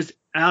in this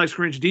Alex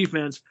Grinch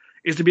defense,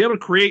 is to be able to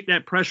create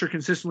that pressure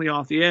consistently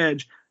off the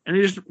edge. And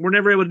they just were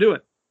never able to do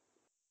it,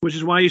 which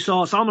is why you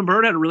saw Solomon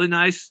Byrd had a really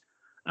nice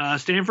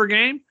Stanford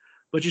game.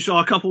 But you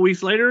saw a couple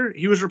weeks later,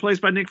 he was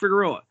replaced by Nick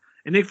Figueroa.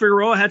 And Nick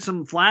Figueroa had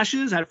some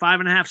flashes, had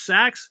 5.5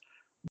 sacks,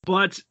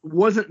 but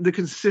wasn't the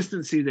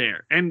consistency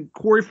there. And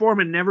Corey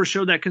Foreman never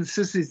showed that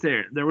consistency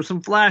there. There were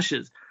some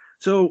flashes.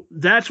 So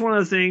that's one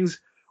of the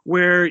things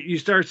where you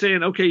start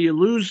saying, okay, you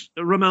lose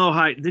Romello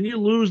Height, then you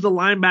lose the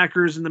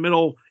linebackers in the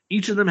middle,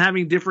 each of them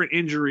having different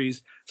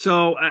injuries.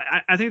 So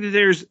I think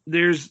that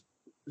there's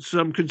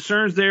some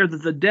concerns there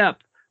that the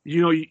depth,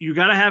 you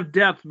got to have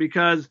depth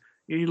because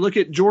you look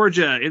at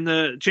Georgia in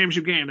the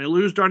championship game. They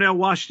lose Darnell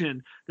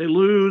Washington. They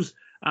lose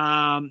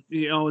Lad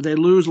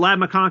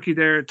McConkey,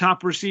 their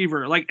top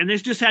receiver. And they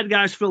just had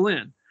guys fill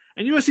in.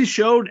 And USC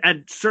showed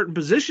at certain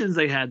positions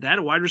they had that.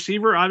 A wide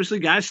receiver, obviously,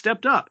 guys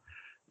stepped up.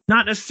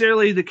 Not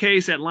necessarily the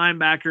case at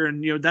linebacker,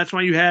 and that's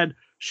why you had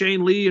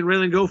Shane Lee and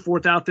Raylan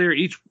Goforth out there,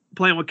 each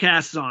playing with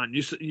casts on.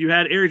 You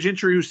had Eric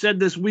Gentry, who said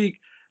this week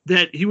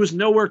that he was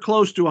nowhere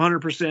close to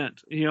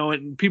 100%.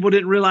 And people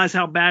didn't realize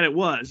how bad it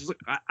was.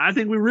 I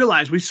think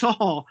we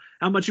saw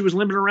how much he was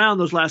limping around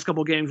those last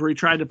couple of games where he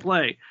tried to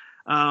play.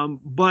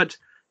 But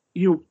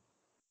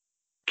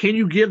can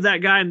you give that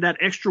guy that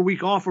extra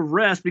week off of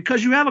rest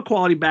because you have a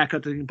quality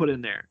backup that you can put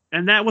in there?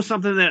 And that was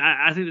something that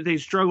I think that they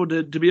struggled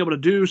to be able to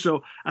do.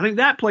 So I think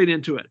that played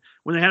into it.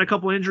 When they had a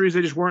couple injuries,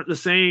 they just weren't the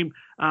same.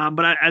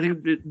 But I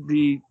think that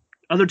the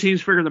other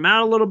teams figured them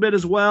out a little bit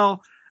as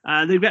well.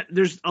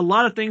 There's a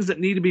lot of things that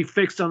need to be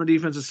fixed on the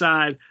defensive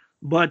side,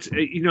 but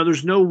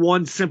there's no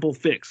one simple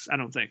fix, I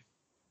don't think.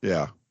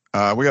 Yeah.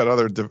 We got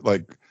other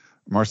like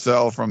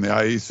Marcel from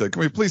the IE said,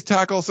 can we please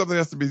tackle? Something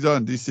has to be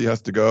done. DC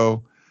has to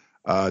go.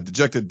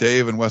 Dejected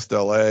Dave in West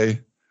LA.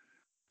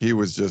 He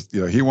was just,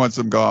 he wants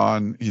him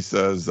gone. He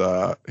says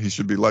he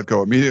should be let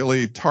go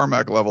immediately.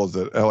 Tarmac levels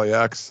at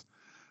LAX.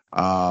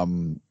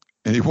 And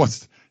he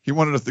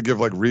wanted us to give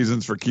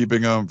reasons for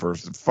keeping him, for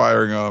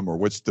firing him, or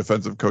which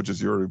defensive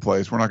coaches you would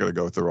replace. We're not going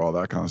to go through all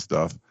that kind of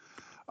stuff.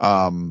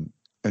 And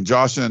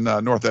Josh in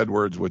North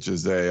Edwards, which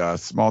is a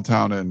small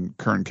town in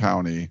Kern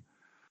County,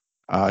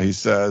 he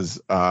says,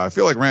 I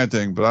feel like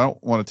ranting, but I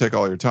don't want to take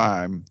all your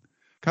time.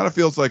 Kind of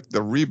feels like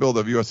the rebuild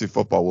of USC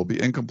football will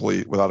be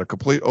incomplete without a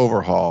complete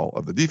overhaul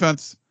of the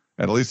defense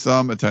and at least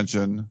some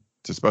attention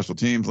to special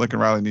teams. Lincoln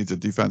Riley needs a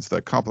defense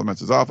that complements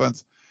his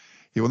offense.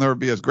 He will never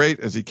be as great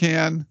as he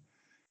can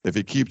if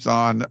he keeps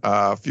on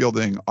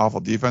fielding awful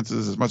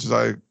defenses. As much as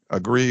I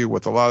agree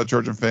with a lot of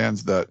Trojan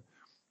fans that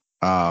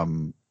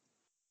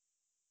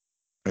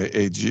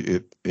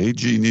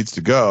AG needs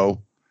to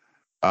go.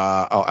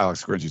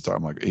 Alex Grinch, he's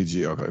talking like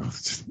AG, okay,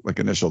 like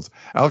initials.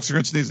 Alex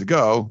Grinch needs to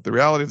go. The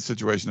reality of the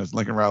situation is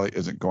Lincoln Riley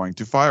isn't going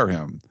to fire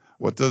him.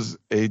 What does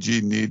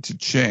AG need to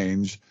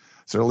change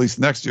so at least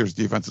next year's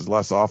defense is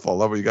less awful? I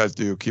love what you guys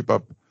do. Keep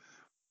up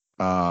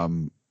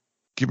the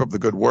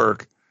good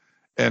work.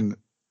 And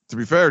to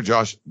be fair,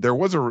 Josh, there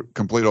was a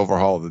complete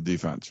overhaul of the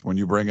defense when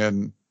you bring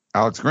in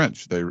Alex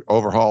Grinch. They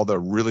overhauled a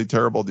really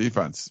terrible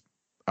defense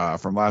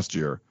from last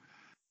year.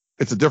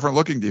 It's a different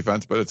looking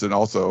defense, but it's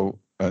also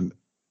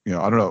I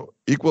don't know,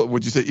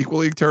 would you say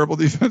equally terrible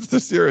defense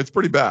this year? It's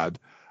pretty bad.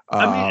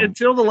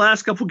 Until the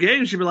last couple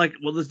games, you'd be like,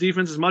 well, this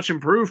defense is much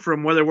improved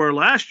from where they were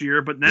last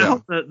year, but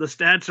now the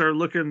stats are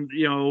looking,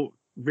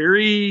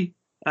 very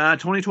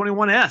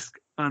 2021-esque,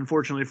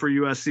 unfortunately, for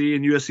USC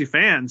and USC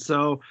fans.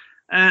 So,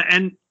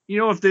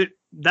 if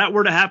that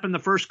were to happen the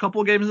first couple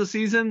of games of the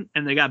season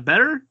and they got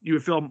better, you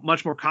would feel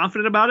much more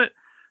confident about it.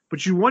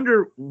 But you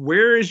wonder,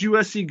 where is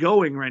USC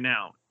going right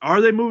now?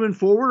 Are they moving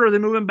forward or are they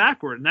moving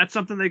backward? And that's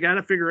something they got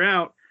to figure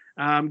out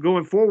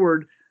going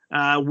forward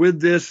with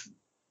this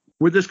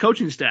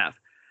coaching staff.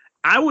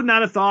 I would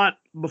not have thought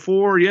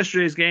before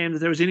yesterday's game that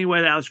there was any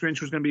way that Alex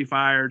Grinch was going to be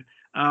fired.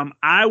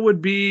 I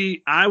would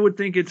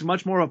think it's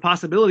much more of a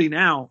possibility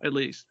now, at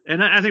least.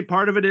 And I think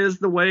part of it is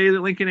the way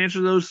that Lincoln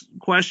answered those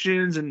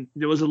questions, and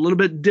it was a little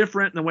bit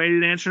different than the way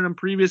he'd answered them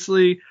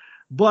previously.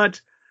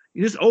 But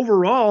just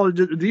overall,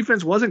 the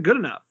defense wasn't good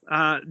enough.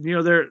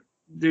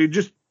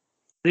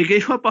 They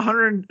gave up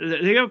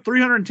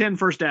 310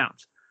 first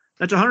downs.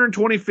 That's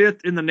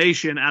 125th in the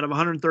nation out of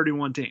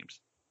 131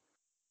 teams.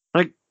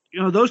 Like,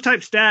 those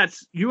type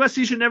stats,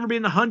 USC should never be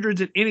in the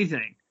hundreds in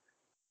anything.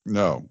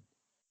 No.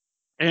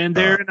 And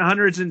they're in the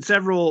hundreds in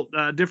several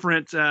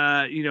different,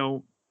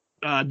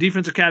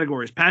 defensive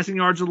categories. Passing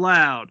yards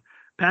allowed,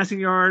 passing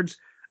yards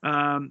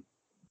per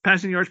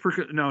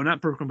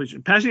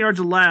completion. Passing yards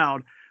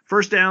allowed,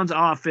 first downs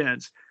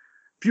offense,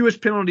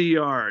 fewest penalty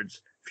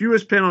yards,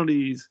 fewest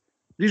penalties.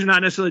 These are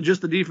not necessarily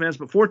just the defense,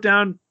 but fourth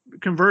down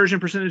conversion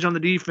percentage on the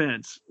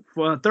defense,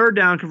 third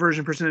down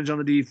conversion percentage on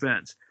the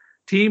defense,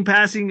 team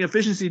passing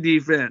efficiency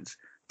defense,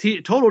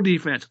 total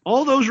defense.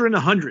 All those are in the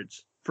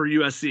hundreds for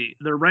USC.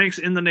 Their ranks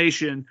in the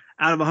nation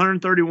out of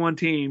 131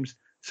 teams.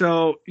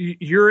 So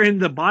you're in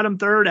the bottom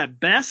third at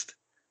best.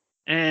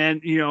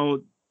 And,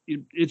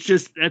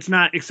 that's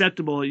not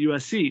acceptable at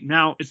USC.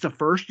 Now, it's the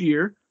first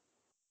year.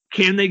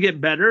 Can they get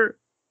better?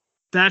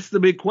 That's the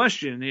big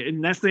question.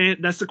 And that's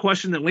the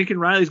question that Lincoln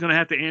Riley is going to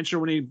have to answer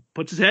when he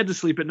puts his head to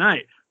sleep at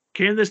night.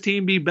 Can this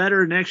team be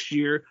better next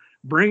year?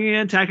 Bringing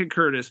in Tackett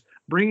Curtis,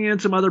 bringing in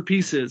some other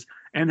pieces,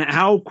 and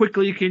how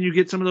quickly can you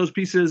get some of those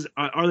pieces?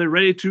 Are they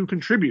ready to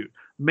contribute?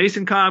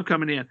 Mason Cobb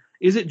coming in.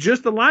 Is it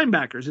just the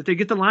linebackers? If they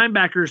get the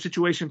linebacker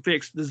situation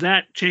fixed, does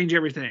that change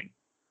everything?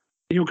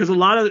 Because a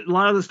lot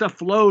of the stuff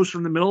flows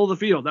from the middle of the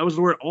field. That was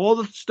where all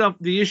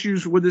the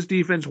issues with this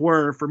defense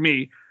were for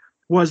me,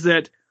 was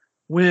that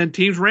when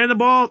teams ran the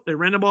ball, they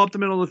ran the ball up the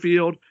middle of the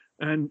field,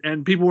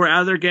 and people were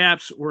out of their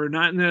gaps, were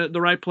not in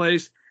the right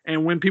place.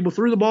 And when people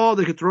threw the ball,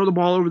 they could throw the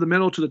ball over the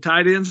middle to the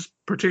tight ends,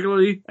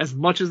 particularly, as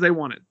much as they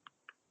wanted.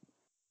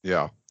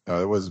 Yeah,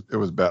 it was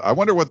bad. I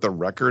wonder what the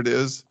record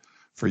is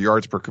for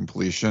yards per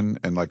completion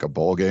in like a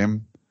bowl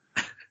game.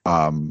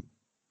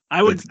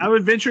 I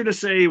would venture to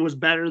say it was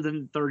better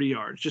than 30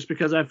 yards, just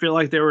because I feel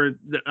like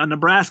a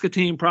Nebraska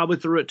team probably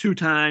threw it 2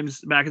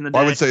 times back in the day.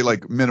 I would say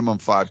like minimum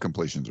 5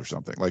 completions or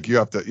something. Like you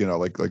have to,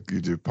 like you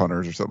do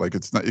punters or something. Like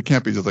it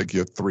can't be just like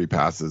you have 3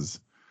 passes.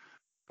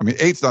 I mean,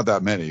 8's not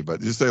that many,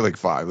 but just say like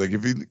 5. Like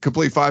if you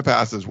complete 5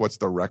 passes, what's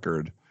the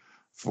record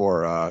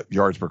for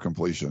yards per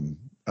completion?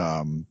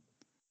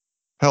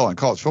 Hell, in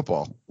college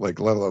football, like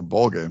let alone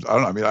bowl games. I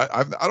don't know. I mean, I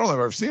don't know if I've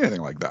ever seen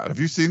anything like that.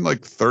 Have you seen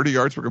like 30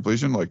 yards per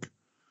completion? Like,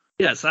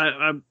 yes,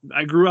 I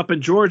grew up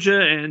in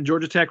Georgia, and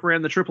Georgia Tech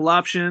ran the triple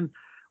option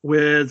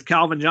with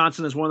Calvin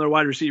Johnson as one of their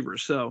wide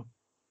receivers. So,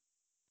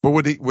 but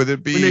would it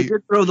be when they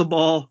did throw the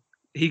ball,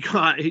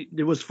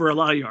 it was for a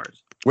lot of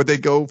yards. Would they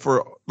go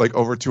for like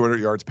over 200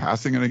 yards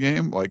passing in a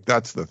game? Like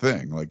that's the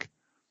thing. Like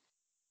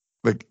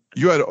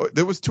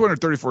there was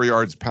 234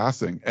 yards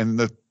passing, and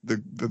the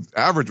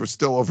average was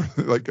still over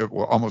like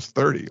almost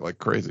 30, like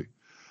crazy.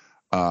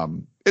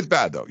 It's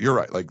bad though. You're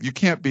right. Like you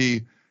can't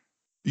be.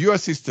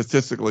 USC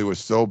statistically was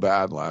so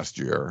bad last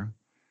year,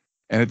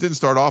 and it didn't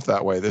start off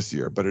that way this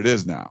year, but it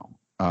is now.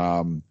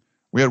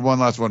 We had one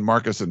last one,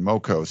 Marcus and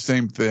Moko,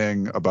 same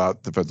thing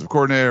about defensive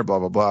coordinator, blah,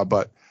 blah, blah.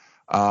 But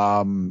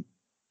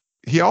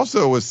he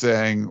also was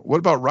saying, what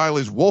about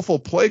Riley's woeful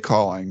play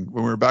calling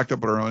when we were backed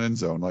up at our own end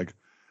zone? Like,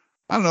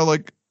 I don't know,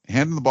 like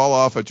handing the ball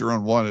off at your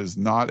own 1 is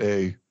not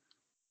a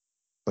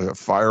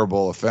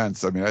fireable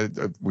offense. I mean,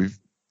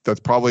 that's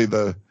probably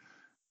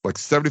like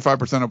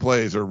 75% of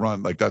plays are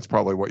run. Like that's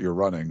probably what you're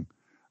running.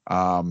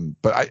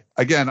 But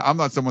I'm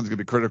not someone who's going to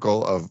be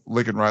critical of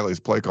Lincoln Riley's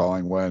play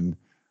calling when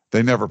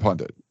they never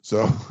punted.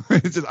 So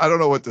it's just, I don't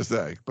know what to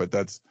say, but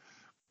that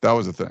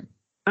was a thing.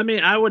 I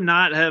mean, I would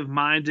not have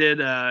minded,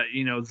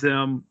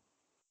 them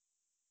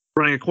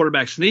running a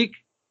quarterback sneak.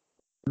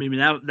 Maybe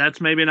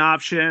that's maybe an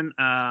option.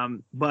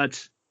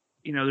 But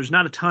there's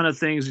not a ton of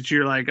things that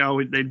you're like,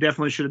 oh, they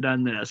definitely should have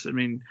done this. I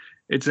mean,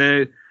 it's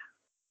a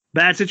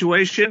bad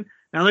situation.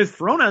 Now, they've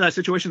thrown out of that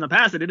situation in the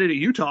past. They did it at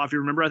Utah, if you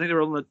remember. I think they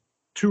were on the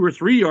 2 or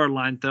 3 yard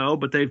line, though,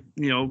 but they,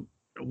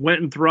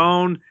 went and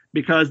thrown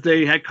because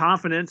they had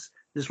confidence.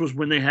 This was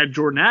when they had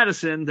Jordan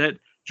Addison, that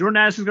Jordan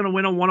Addison's going to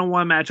win a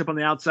one-on-one matchup on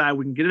the outside.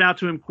 We can get it out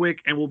to him quick,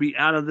 and we'll be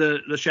out of the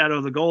shadow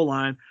of the goal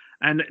line.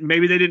 And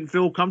maybe they didn't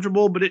feel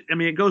comfortable, but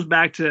it goes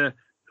back to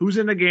who's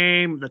in the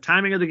game, the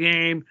timing of the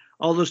game,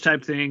 all those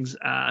type things.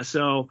 I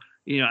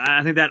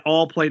think that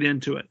all played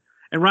into it.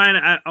 And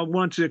Ryan, I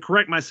want to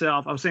correct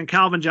myself. I was saying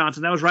Calvin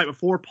Johnson. That was right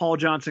before Paul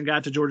Johnson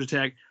got to Georgia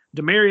Tech.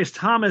 Demarius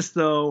Thomas,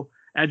 though,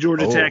 at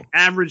Georgia Tech,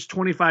 averaged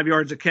 25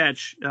 yards a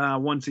catch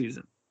one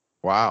season.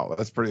 Wow,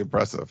 that's pretty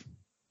impressive.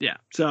 Yeah.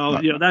 So,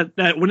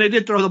 that when they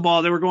did throw the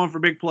ball, they were going for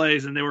big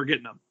plays and they were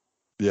getting them.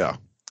 Yeah.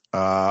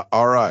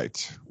 All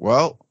right.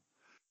 Well,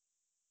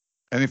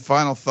 any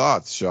final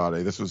thoughts,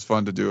 Shadi? This was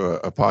fun to do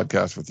a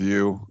podcast with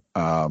you.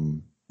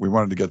 We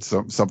wanted to get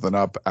something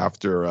up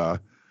after,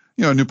 a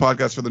new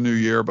podcast for the new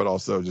year, but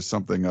also just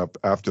something up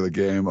after the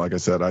game. Like I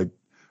said,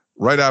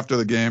 right after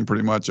the game,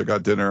 pretty much I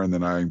got dinner and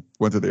then I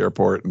went to the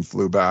airport and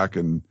flew back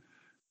and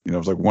it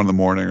was like 1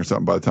 a.m. or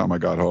something by the time I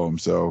got home.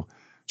 So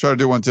try to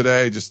do one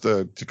today just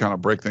to kind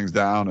of break things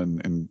down.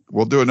 And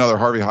we'll do another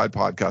Harvey Hyde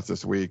podcast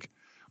this week.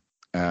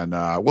 And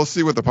we'll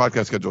see what the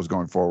podcast schedule is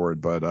going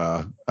forward. But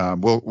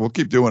we'll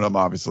keep doing them,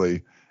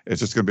 obviously. It's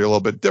just going to be a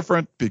little bit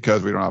different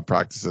because we don't have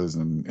practices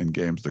and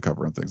games to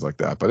cover and things like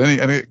that. But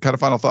any kind of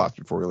final thoughts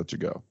before we let you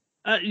go?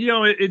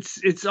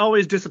 It's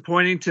always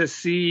disappointing to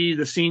see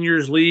the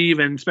seniors leave,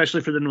 and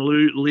especially for them to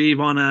leave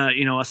on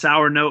a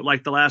sour note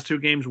like the last 2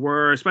 games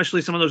were,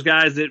 especially some of those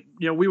guys that,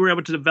 we were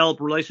able to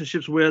develop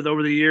relationships with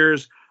over the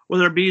years,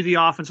 whether it be the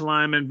offensive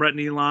lineman, Brett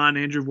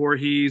Nealon, Andrew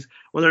Voorhees,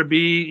 whether it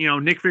be,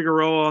 Nick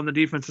Figueroa on the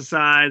defensive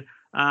side.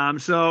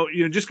 So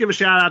just give a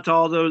shout out to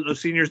all those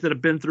seniors that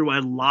have been through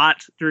a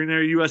lot during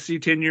their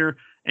USC tenure.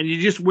 And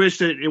you just wish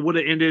that it would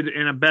have ended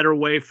in a better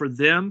way for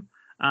them.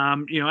 I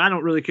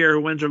don't really care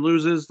who wins or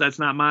loses. That's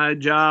not my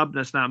job.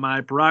 That's not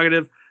my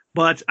prerogative.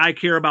 But I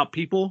care about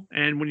people.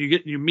 And when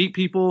you meet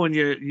people and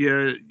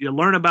you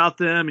learn about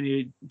them and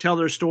you tell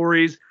their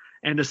stories,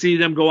 and to see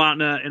them go out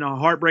in a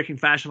heartbreaking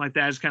fashion like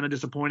that is kind of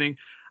disappointing.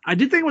 I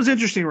did think it was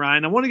interesting,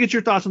 Ryan. I want to get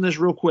your thoughts on this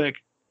real quick.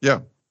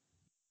 Yeah.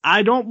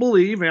 I don't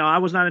believe, I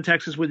was not in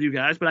Texas with you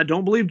guys, but I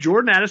don't believe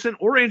Jordan Addison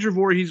or Andrew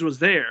Voorhees was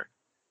there.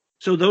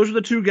 So those are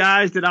the 2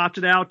 guys that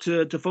opted out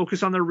to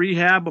focus on their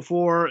rehab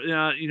before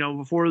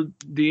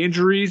the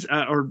injuries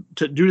due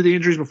to the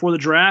injuries before the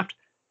draft.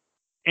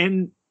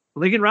 And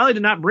Lincoln Riley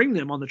did not bring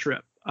them on the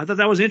trip. I thought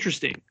that was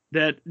interesting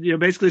that,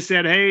 basically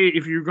said, hey,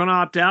 if you're going to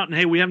opt out, and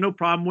hey, we have no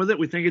problem with it.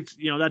 We think it's,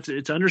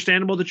 it's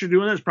understandable that you're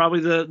doing that. It's probably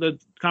the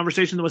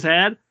conversation that was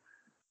had,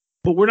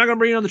 but we're not going to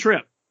bring you on the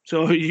trip.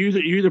 So you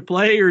either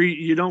play or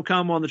you don't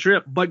come on the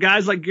trip. But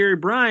guys like Gary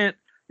Bryant,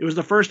 it was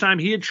the first time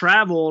he had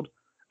traveled,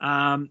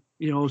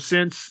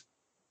 since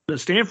the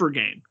Stanford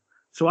game.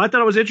 So I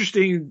thought it was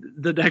interesting,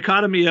 the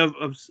dichotomy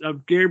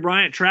of Gary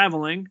Bryant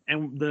traveling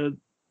and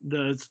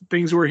the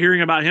things we're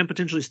hearing about him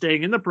potentially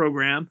staying in the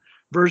program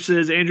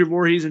versus Andrew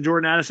Voorhees and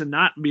Jordan Addison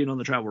not being on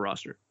the travel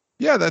roster.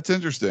 Yeah, that's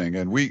interesting.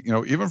 And we,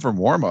 even from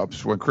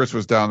warmups, when Chris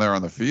was down there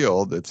on the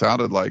field, it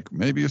sounded like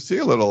maybe you see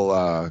a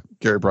little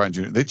Gary Bryant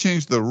Jr. They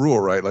changed the rule,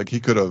 right? Like he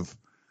could have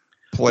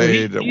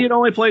played. He had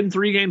only played in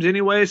 3 games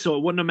anyway, so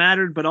it wouldn't have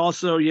mattered. But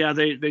also,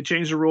 they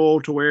changed the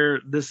rule to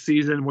where this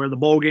season, where the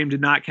bowl game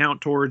did not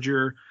count towards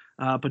your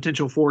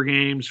potential 4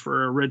 games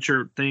for a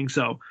redshirt thing.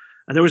 So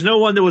there was no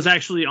one that was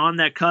actually on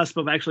that cusp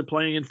of actually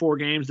playing in 4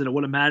 games that it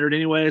would have mattered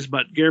anyways.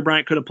 But Gary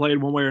Bryant could have played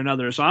one way or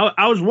another. So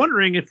I was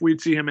wondering if we'd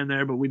see him in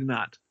there, but we did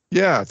not.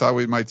 Yeah, I thought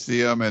we might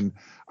see him. And,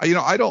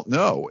 I don't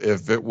know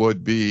if it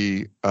would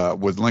be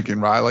with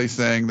Lincoln Riley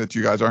saying that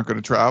you guys aren't going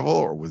to travel,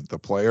 or with the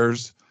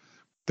players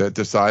that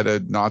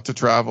decided not to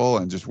travel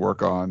and just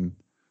work on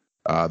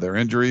their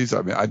injuries.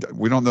 I mean,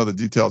 we don't know the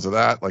details of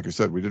that. Like I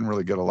said, we didn't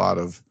really get a lot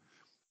of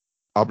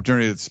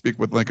opportunity to speak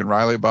with Lincoln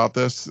Riley about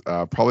this.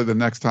 Probably the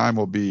next time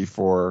will be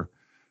for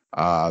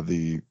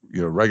the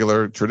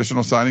regular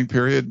traditional signing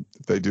period.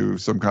 If they do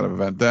some kind of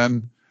event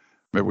then,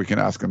 maybe we can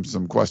ask him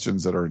some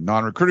questions that are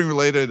non-recruiting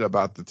related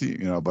about the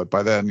team, but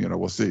by then,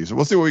 we'll see. So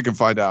we'll see what we can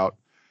find out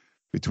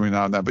between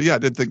now and then. But yeah, I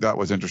did think that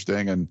was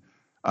interesting. And,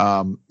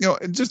 and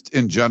just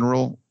in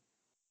general,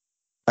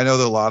 I know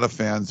that a lot of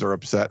fans are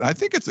upset. And I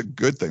think it's a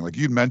good thing. Like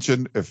you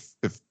mentioned, if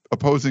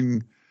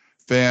opposing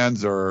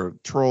fans are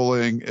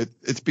trolling,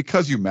 it's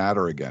because you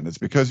matter again. It's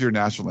because you're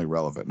nationally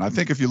relevant. And I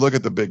think if you look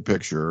at the big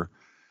picture,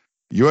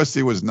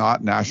 USC was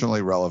not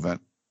nationally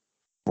relevant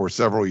for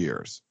several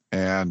years.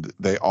 And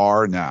they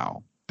are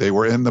now. They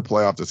were in the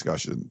playoff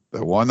discussion. They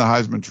won the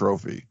Heisman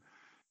Trophy.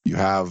 You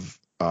have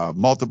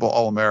multiple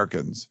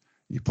All-Americans.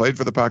 You played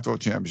for the Pac-12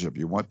 championship.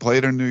 You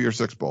played in New Year's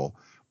Six Bowl.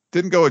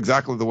 Didn't go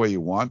exactly the way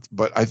you want,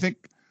 but I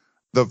think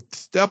the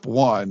step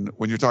one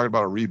when you're talking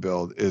about a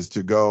rebuild is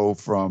to go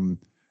from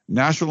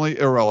nationally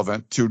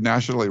irrelevant to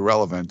nationally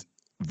relevant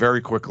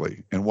very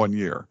quickly in 1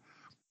 year.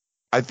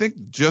 I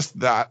think just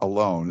that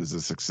alone is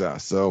a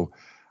success. So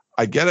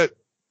I get it.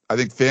 I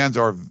think fans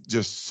are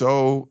just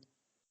so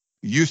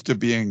used to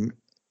being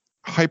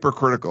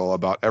hypercritical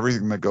about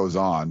everything that goes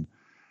on.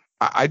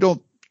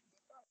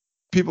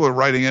 People are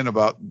writing in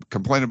about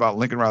complaining about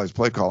Lincoln Riley's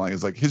play calling.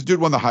 It's like his dude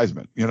won the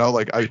Heisman,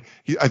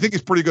 I think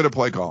he's pretty good at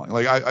play calling.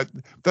 Like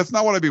that's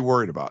not what I'd be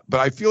worried about, but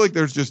I feel like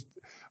there's just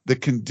the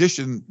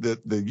condition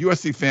that the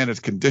USC fan is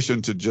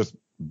conditioned to just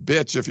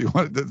bitch, if you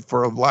want,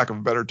 for a lack of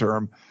a better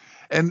term.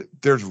 And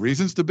there's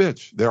reasons to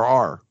bitch. There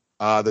are.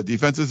 The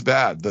defense is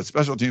bad. The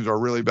special teams are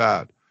really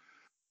bad.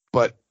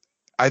 But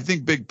I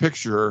think big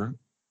picture,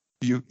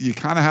 you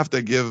kind of have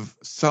to give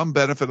some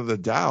benefit of the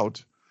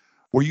doubt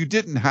where you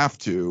didn't have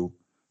to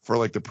for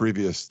like the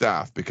previous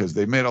staff, because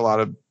they made a lot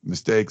of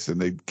mistakes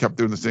and they kept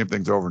doing the same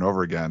things over and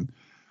over again.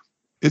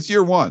 It's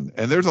year one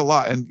and there's a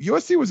lot. And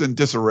USC was in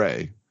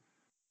disarray.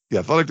 The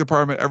athletic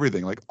department,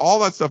 everything, like all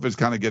that stuff is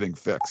kind of getting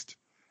fixed.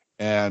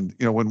 And,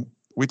 when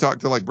we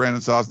talked to like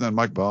Brandon Sosna and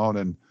Mike Bone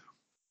and,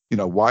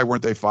 why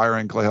weren't they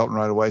firing Clay Helton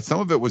right away? Some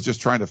of it was just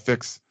trying to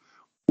fix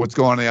what's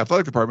going on in the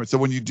athletic department. So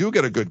when you do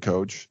get a good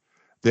coach,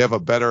 they have a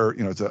better,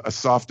 it's a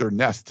softer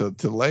nest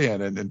to lay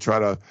in and try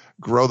to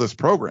grow this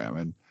program.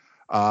 And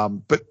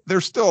But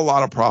there's still a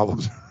lot of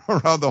problems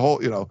around the whole,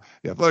 the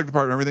athletic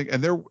department and everything.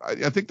 And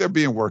I think they're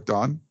being worked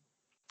on.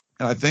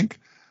 And I think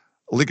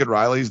Lincoln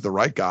Riley's the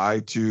right guy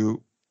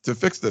to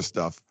fix this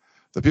stuff.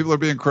 The people are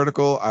being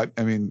critical.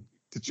 I mean,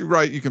 you're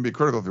right. You can be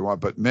critical if you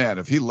want, but man,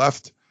 if he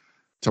left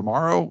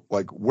tomorrow,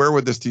 like where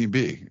would this team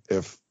be?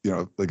 If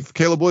if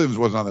Caleb Williams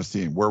wasn't on this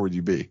team, where would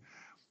you be?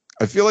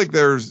 I feel like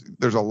there's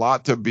a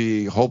lot to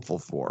be hopeful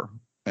for,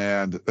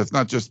 and that's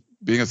not just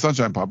being a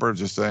sunshine pumper.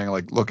 Just saying,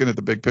 like, looking at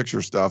the big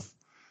picture stuff.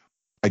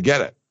 I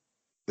get it.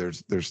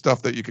 There's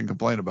stuff that you can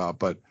complain about,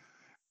 but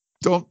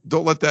don't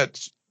let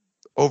that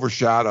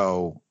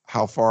overshadow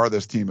how far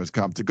this team has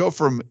come to go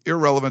from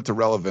irrelevant to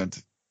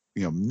relevant,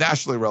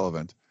 nationally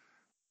relevant,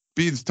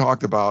 being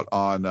talked about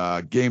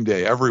on game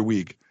day every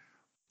week.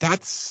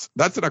 That's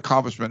an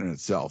accomplishment in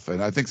itself.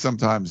 And I think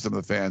sometimes some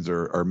of the fans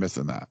are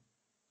missing that.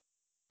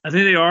 I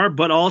think they are,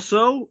 but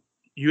also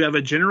you have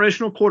a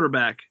generational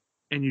quarterback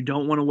and you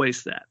don't want to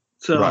waste that.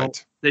 So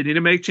right. They need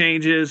to make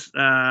changes,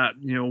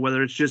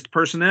 whether it's just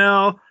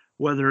personnel,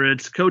 whether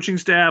it's coaching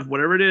staff,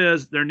 whatever it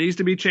is, there needs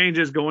to be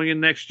changes going in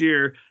next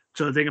year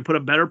so that they can put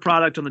a better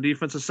product on the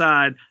defensive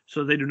side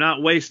so they do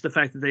not waste the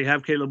fact that they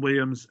have Caleb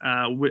Williams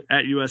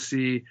at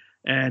USC.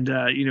 And,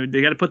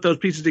 they got to put those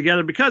pieces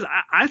together because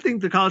I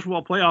think the college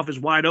football playoff is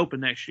wide open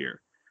next year.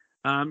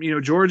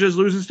 Georgia's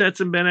losing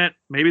Stetson Bennett.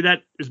 Maybe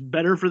that is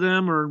better for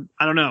them, or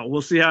I don't know.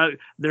 We'll see how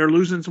they're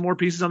losing some more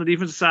pieces on the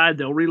defensive side.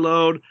 They'll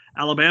reload.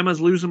 Alabama's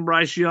losing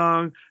Bryce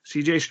Young.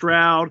 C.J.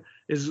 Stroud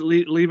is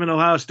leaving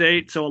Ohio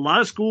State. So a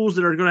lot of schools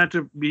that are going to have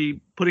to be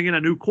putting in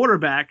a new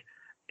quarterback,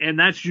 and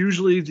that's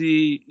usually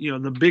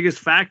the biggest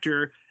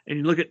factor. And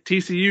you look at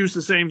TCU's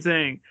the same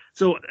thing.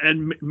 So,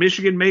 and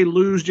Michigan may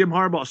lose Jim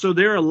Harbaugh. So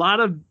there are a lot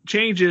of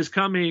changes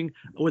coming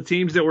with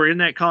teams that were in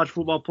that college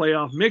football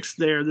playoff mix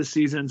there this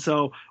season.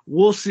 So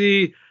we'll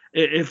see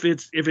if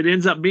it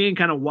ends up being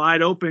kind of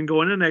wide open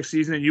going into next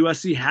season and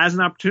USC has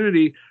an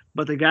opportunity,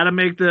 but they got to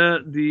make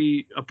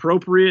the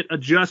appropriate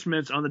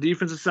adjustments on the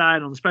defensive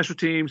side, on the special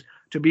teams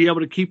to be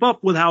able to keep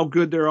up with how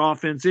good their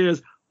offense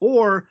is,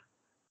 or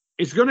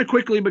it's going to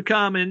quickly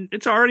become, and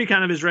it's already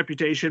kind of his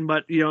reputation,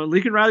 but,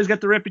 Lincoln Riley's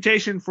got the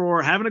reputation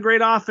for having a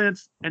great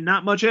offense and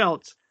not much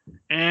else.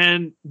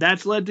 And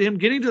that's led to him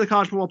getting to the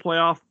college football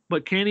playoff,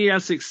 but can he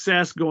have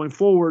success going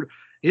forward?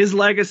 His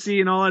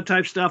legacy and all that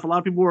type of stuff. A lot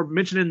of people were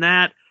mentioning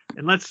that,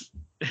 and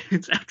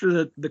it's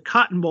after the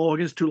Cotton Bowl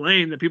against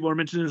Tulane that people are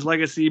mentioning his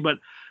legacy, but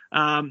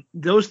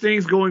those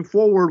things going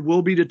forward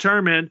will be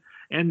determined.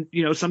 And,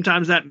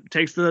 sometimes that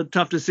takes the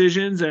tough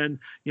decisions and,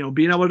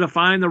 being able to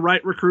find the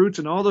right recruits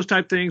and all those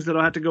type of things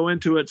that'll have to go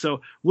into it. So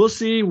we'll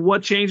see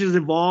what changes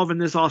evolve in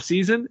this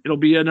offseason. It'll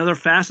be another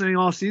fascinating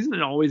offseason.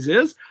 It always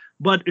is.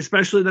 But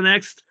especially the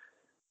next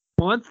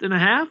month and a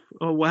half,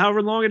 or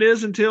however long it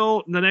is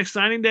until the next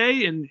signing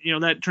day and,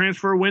 that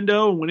transfer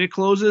window when it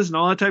closes and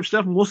all that type of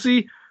stuff. And we'll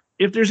see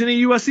if there's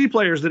any USC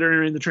players that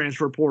are in the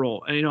transfer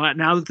portal. And,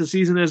 now that the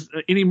season is,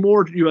 any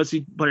more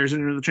USC players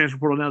entering the transfer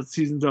portal now that the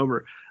season's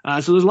over.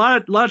 So there's a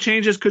lot of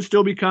changes could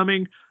still be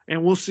coming,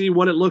 and we'll see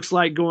what it looks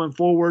like going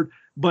forward.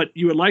 But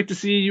you would like to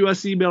see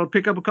USC be able to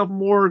pick up a couple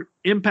more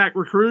impact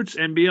recruits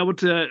and be able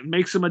to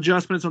make some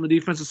adjustments on the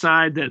defensive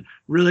side that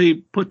really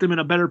put them in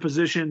a better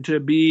position to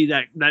be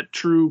that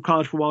true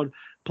college football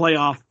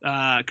playoff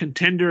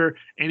contender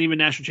and even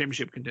national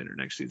championship contender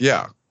next season.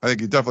 Yeah, I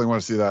think you definitely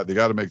want to see that. They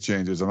got to make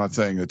changes. I'm not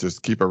saying that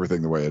just keep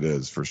everything the way it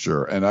is, for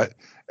sure.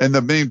 And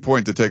the main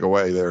point to take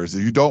away there is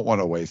that you don't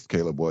want to waste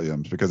Caleb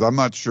Williams, because I'm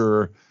not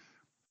sure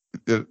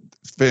that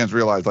fans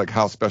realize like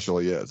how special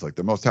he is. Like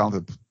the most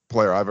talented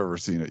player I've ever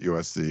seen at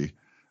USC. He's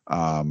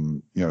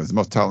the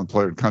most talented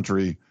player in the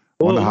country.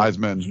 Won the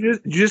Heisman.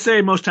 Did you just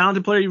say most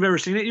talented player you've ever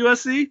seen at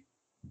USC?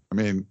 I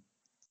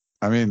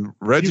mean,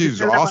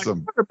 Reggie's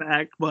awesome.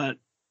 Quarterback, but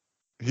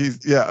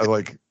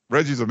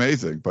Reggie's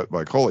amazing. But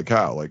like, holy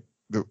cow! Like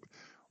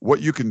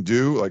what you can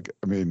do. Like,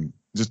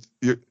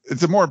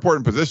 it's a more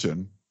important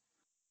position.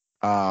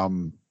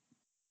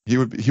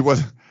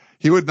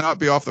 He would not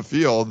be off the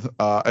field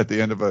at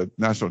the end of a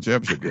national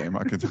championship game.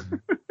 I could.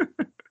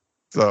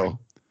 So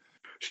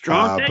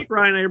strong take,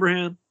 Ryan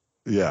Abraham.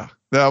 Yeah,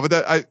 no,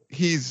 but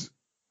he's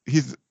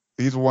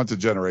a once a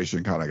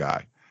generation kind of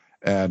guy,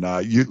 and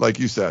like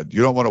you said,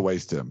 you don't want to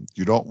waste him.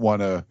 You don't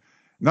want to.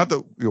 Not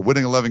that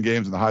winning 11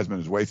 games in the Heisman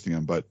is wasting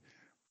him, but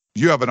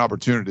you have an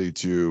opportunity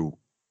to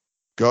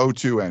go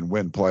to and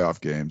win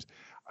playoff games.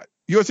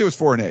 USC was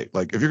 4-8.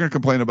 Like, if you're going to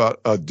complain about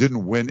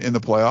didn't win in the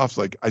playoffs,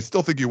 like, I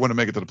still think you want to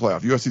make it to the playoff.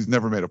 USC's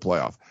never made a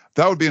playoff.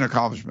 That would be an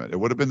accomplishment. It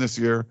would have been this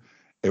year.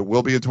 It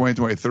will be in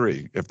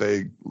 2023. If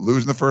they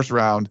lose in the first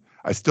round,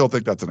 I still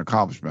think that's an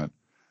accomplishment.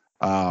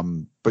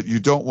 But you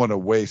don't want to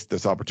waste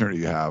this opportunity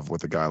you have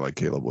with a guy like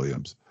Caleb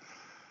Williams.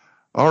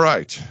 All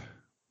right.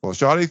 Well,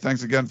 Shadi,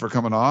 thanks again for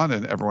coming on,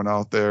 and everyone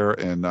out there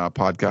in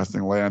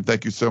podcasting land.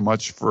 Thank you so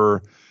much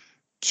for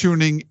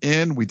tuning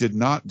in. We did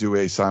not do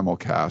a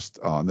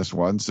simulcast on this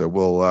one, so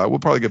we'll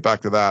probably get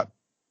back to that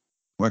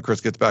when Chris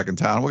gets back in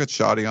town. We'll get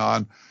Shadi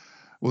on.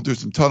 We'll do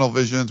some tunnel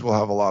visions. We'll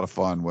have a lot of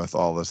fun with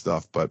all this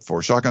stuff. But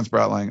for Shotgun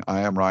Spratling,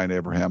 I am Ryan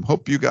Abraham.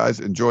 Hope you guys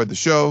enjoyed the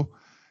show.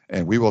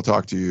 And we will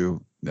talk to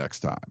you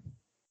next time.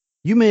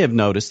 You may have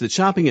noticed that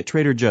shopping at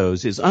Trader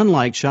Joe's is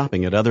unlike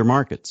shopping at other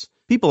markets.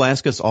 People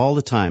ask us all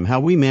the time how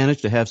we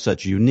manage to have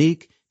such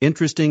unique,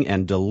 interesting,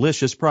 and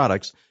delicious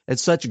products at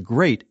such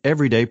great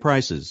everyday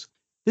prices.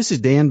 This is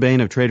Dan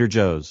Bain of Trader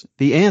Joe's.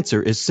 The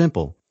answer is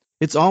simple.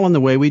 It's all in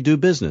the way we do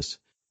business.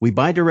 We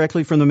buy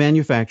directly from the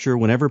manufacturer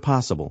whenever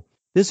possible.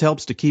 This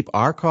helps to keep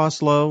our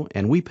costs low,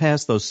 and we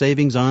pass those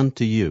savings on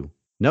to you.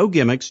 No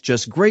gimmicks,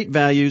 just great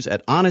values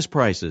at honest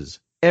prices.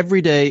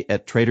 Every day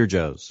at Trader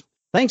Joe's.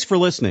 Thanks for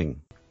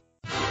listening.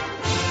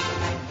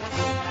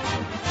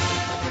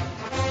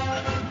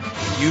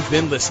 You've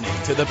been listening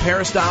to the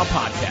Peristyle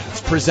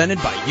Podcast, presented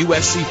by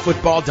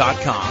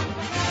USCFootball.com.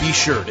 Be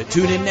sure to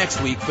tune in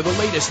next week for the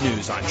latest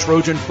news on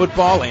Trojan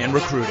football and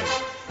recruiting.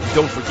 And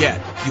don't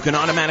forget, you can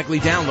automatically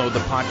download the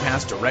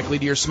podcast directly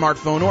to your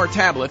smartphone or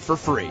tablet for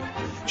free.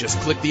 Just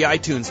click the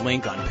iTunes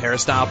link on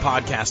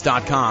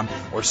PeristylePodcast.com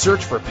or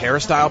search for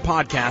Peristyle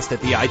Podcast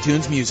at the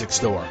iTunes Music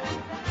Store.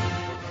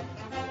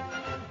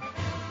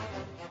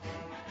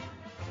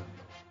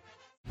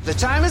 The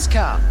time has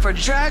come for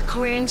drag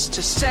queens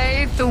to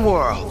save the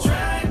world.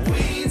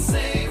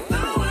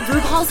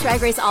 RuPaul's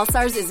Drag Race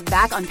All-Stars is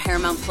back on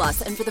Paramount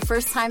Plus, and for the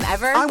first time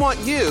ever, I want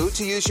you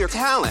to use your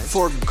talent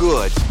for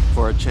good,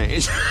 for a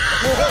change. 8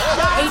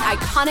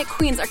 iconic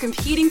queens are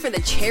competing for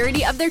the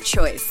charity of their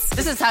choice.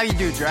 This is how you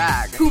do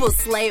drag. Who will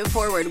slay it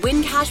forward,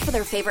 win cash for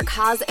their favorite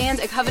cause, and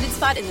a coveted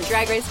spot in the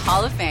Drag Race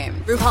Hall of Fame.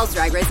 RuPaul's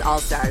Drag Race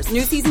All-Stars.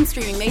 New season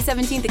streaming May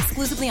 17th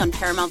exclusively on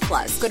Paramount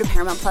Plus. Go to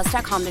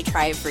ParamountPlus.com to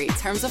try it free.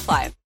 Terms apply.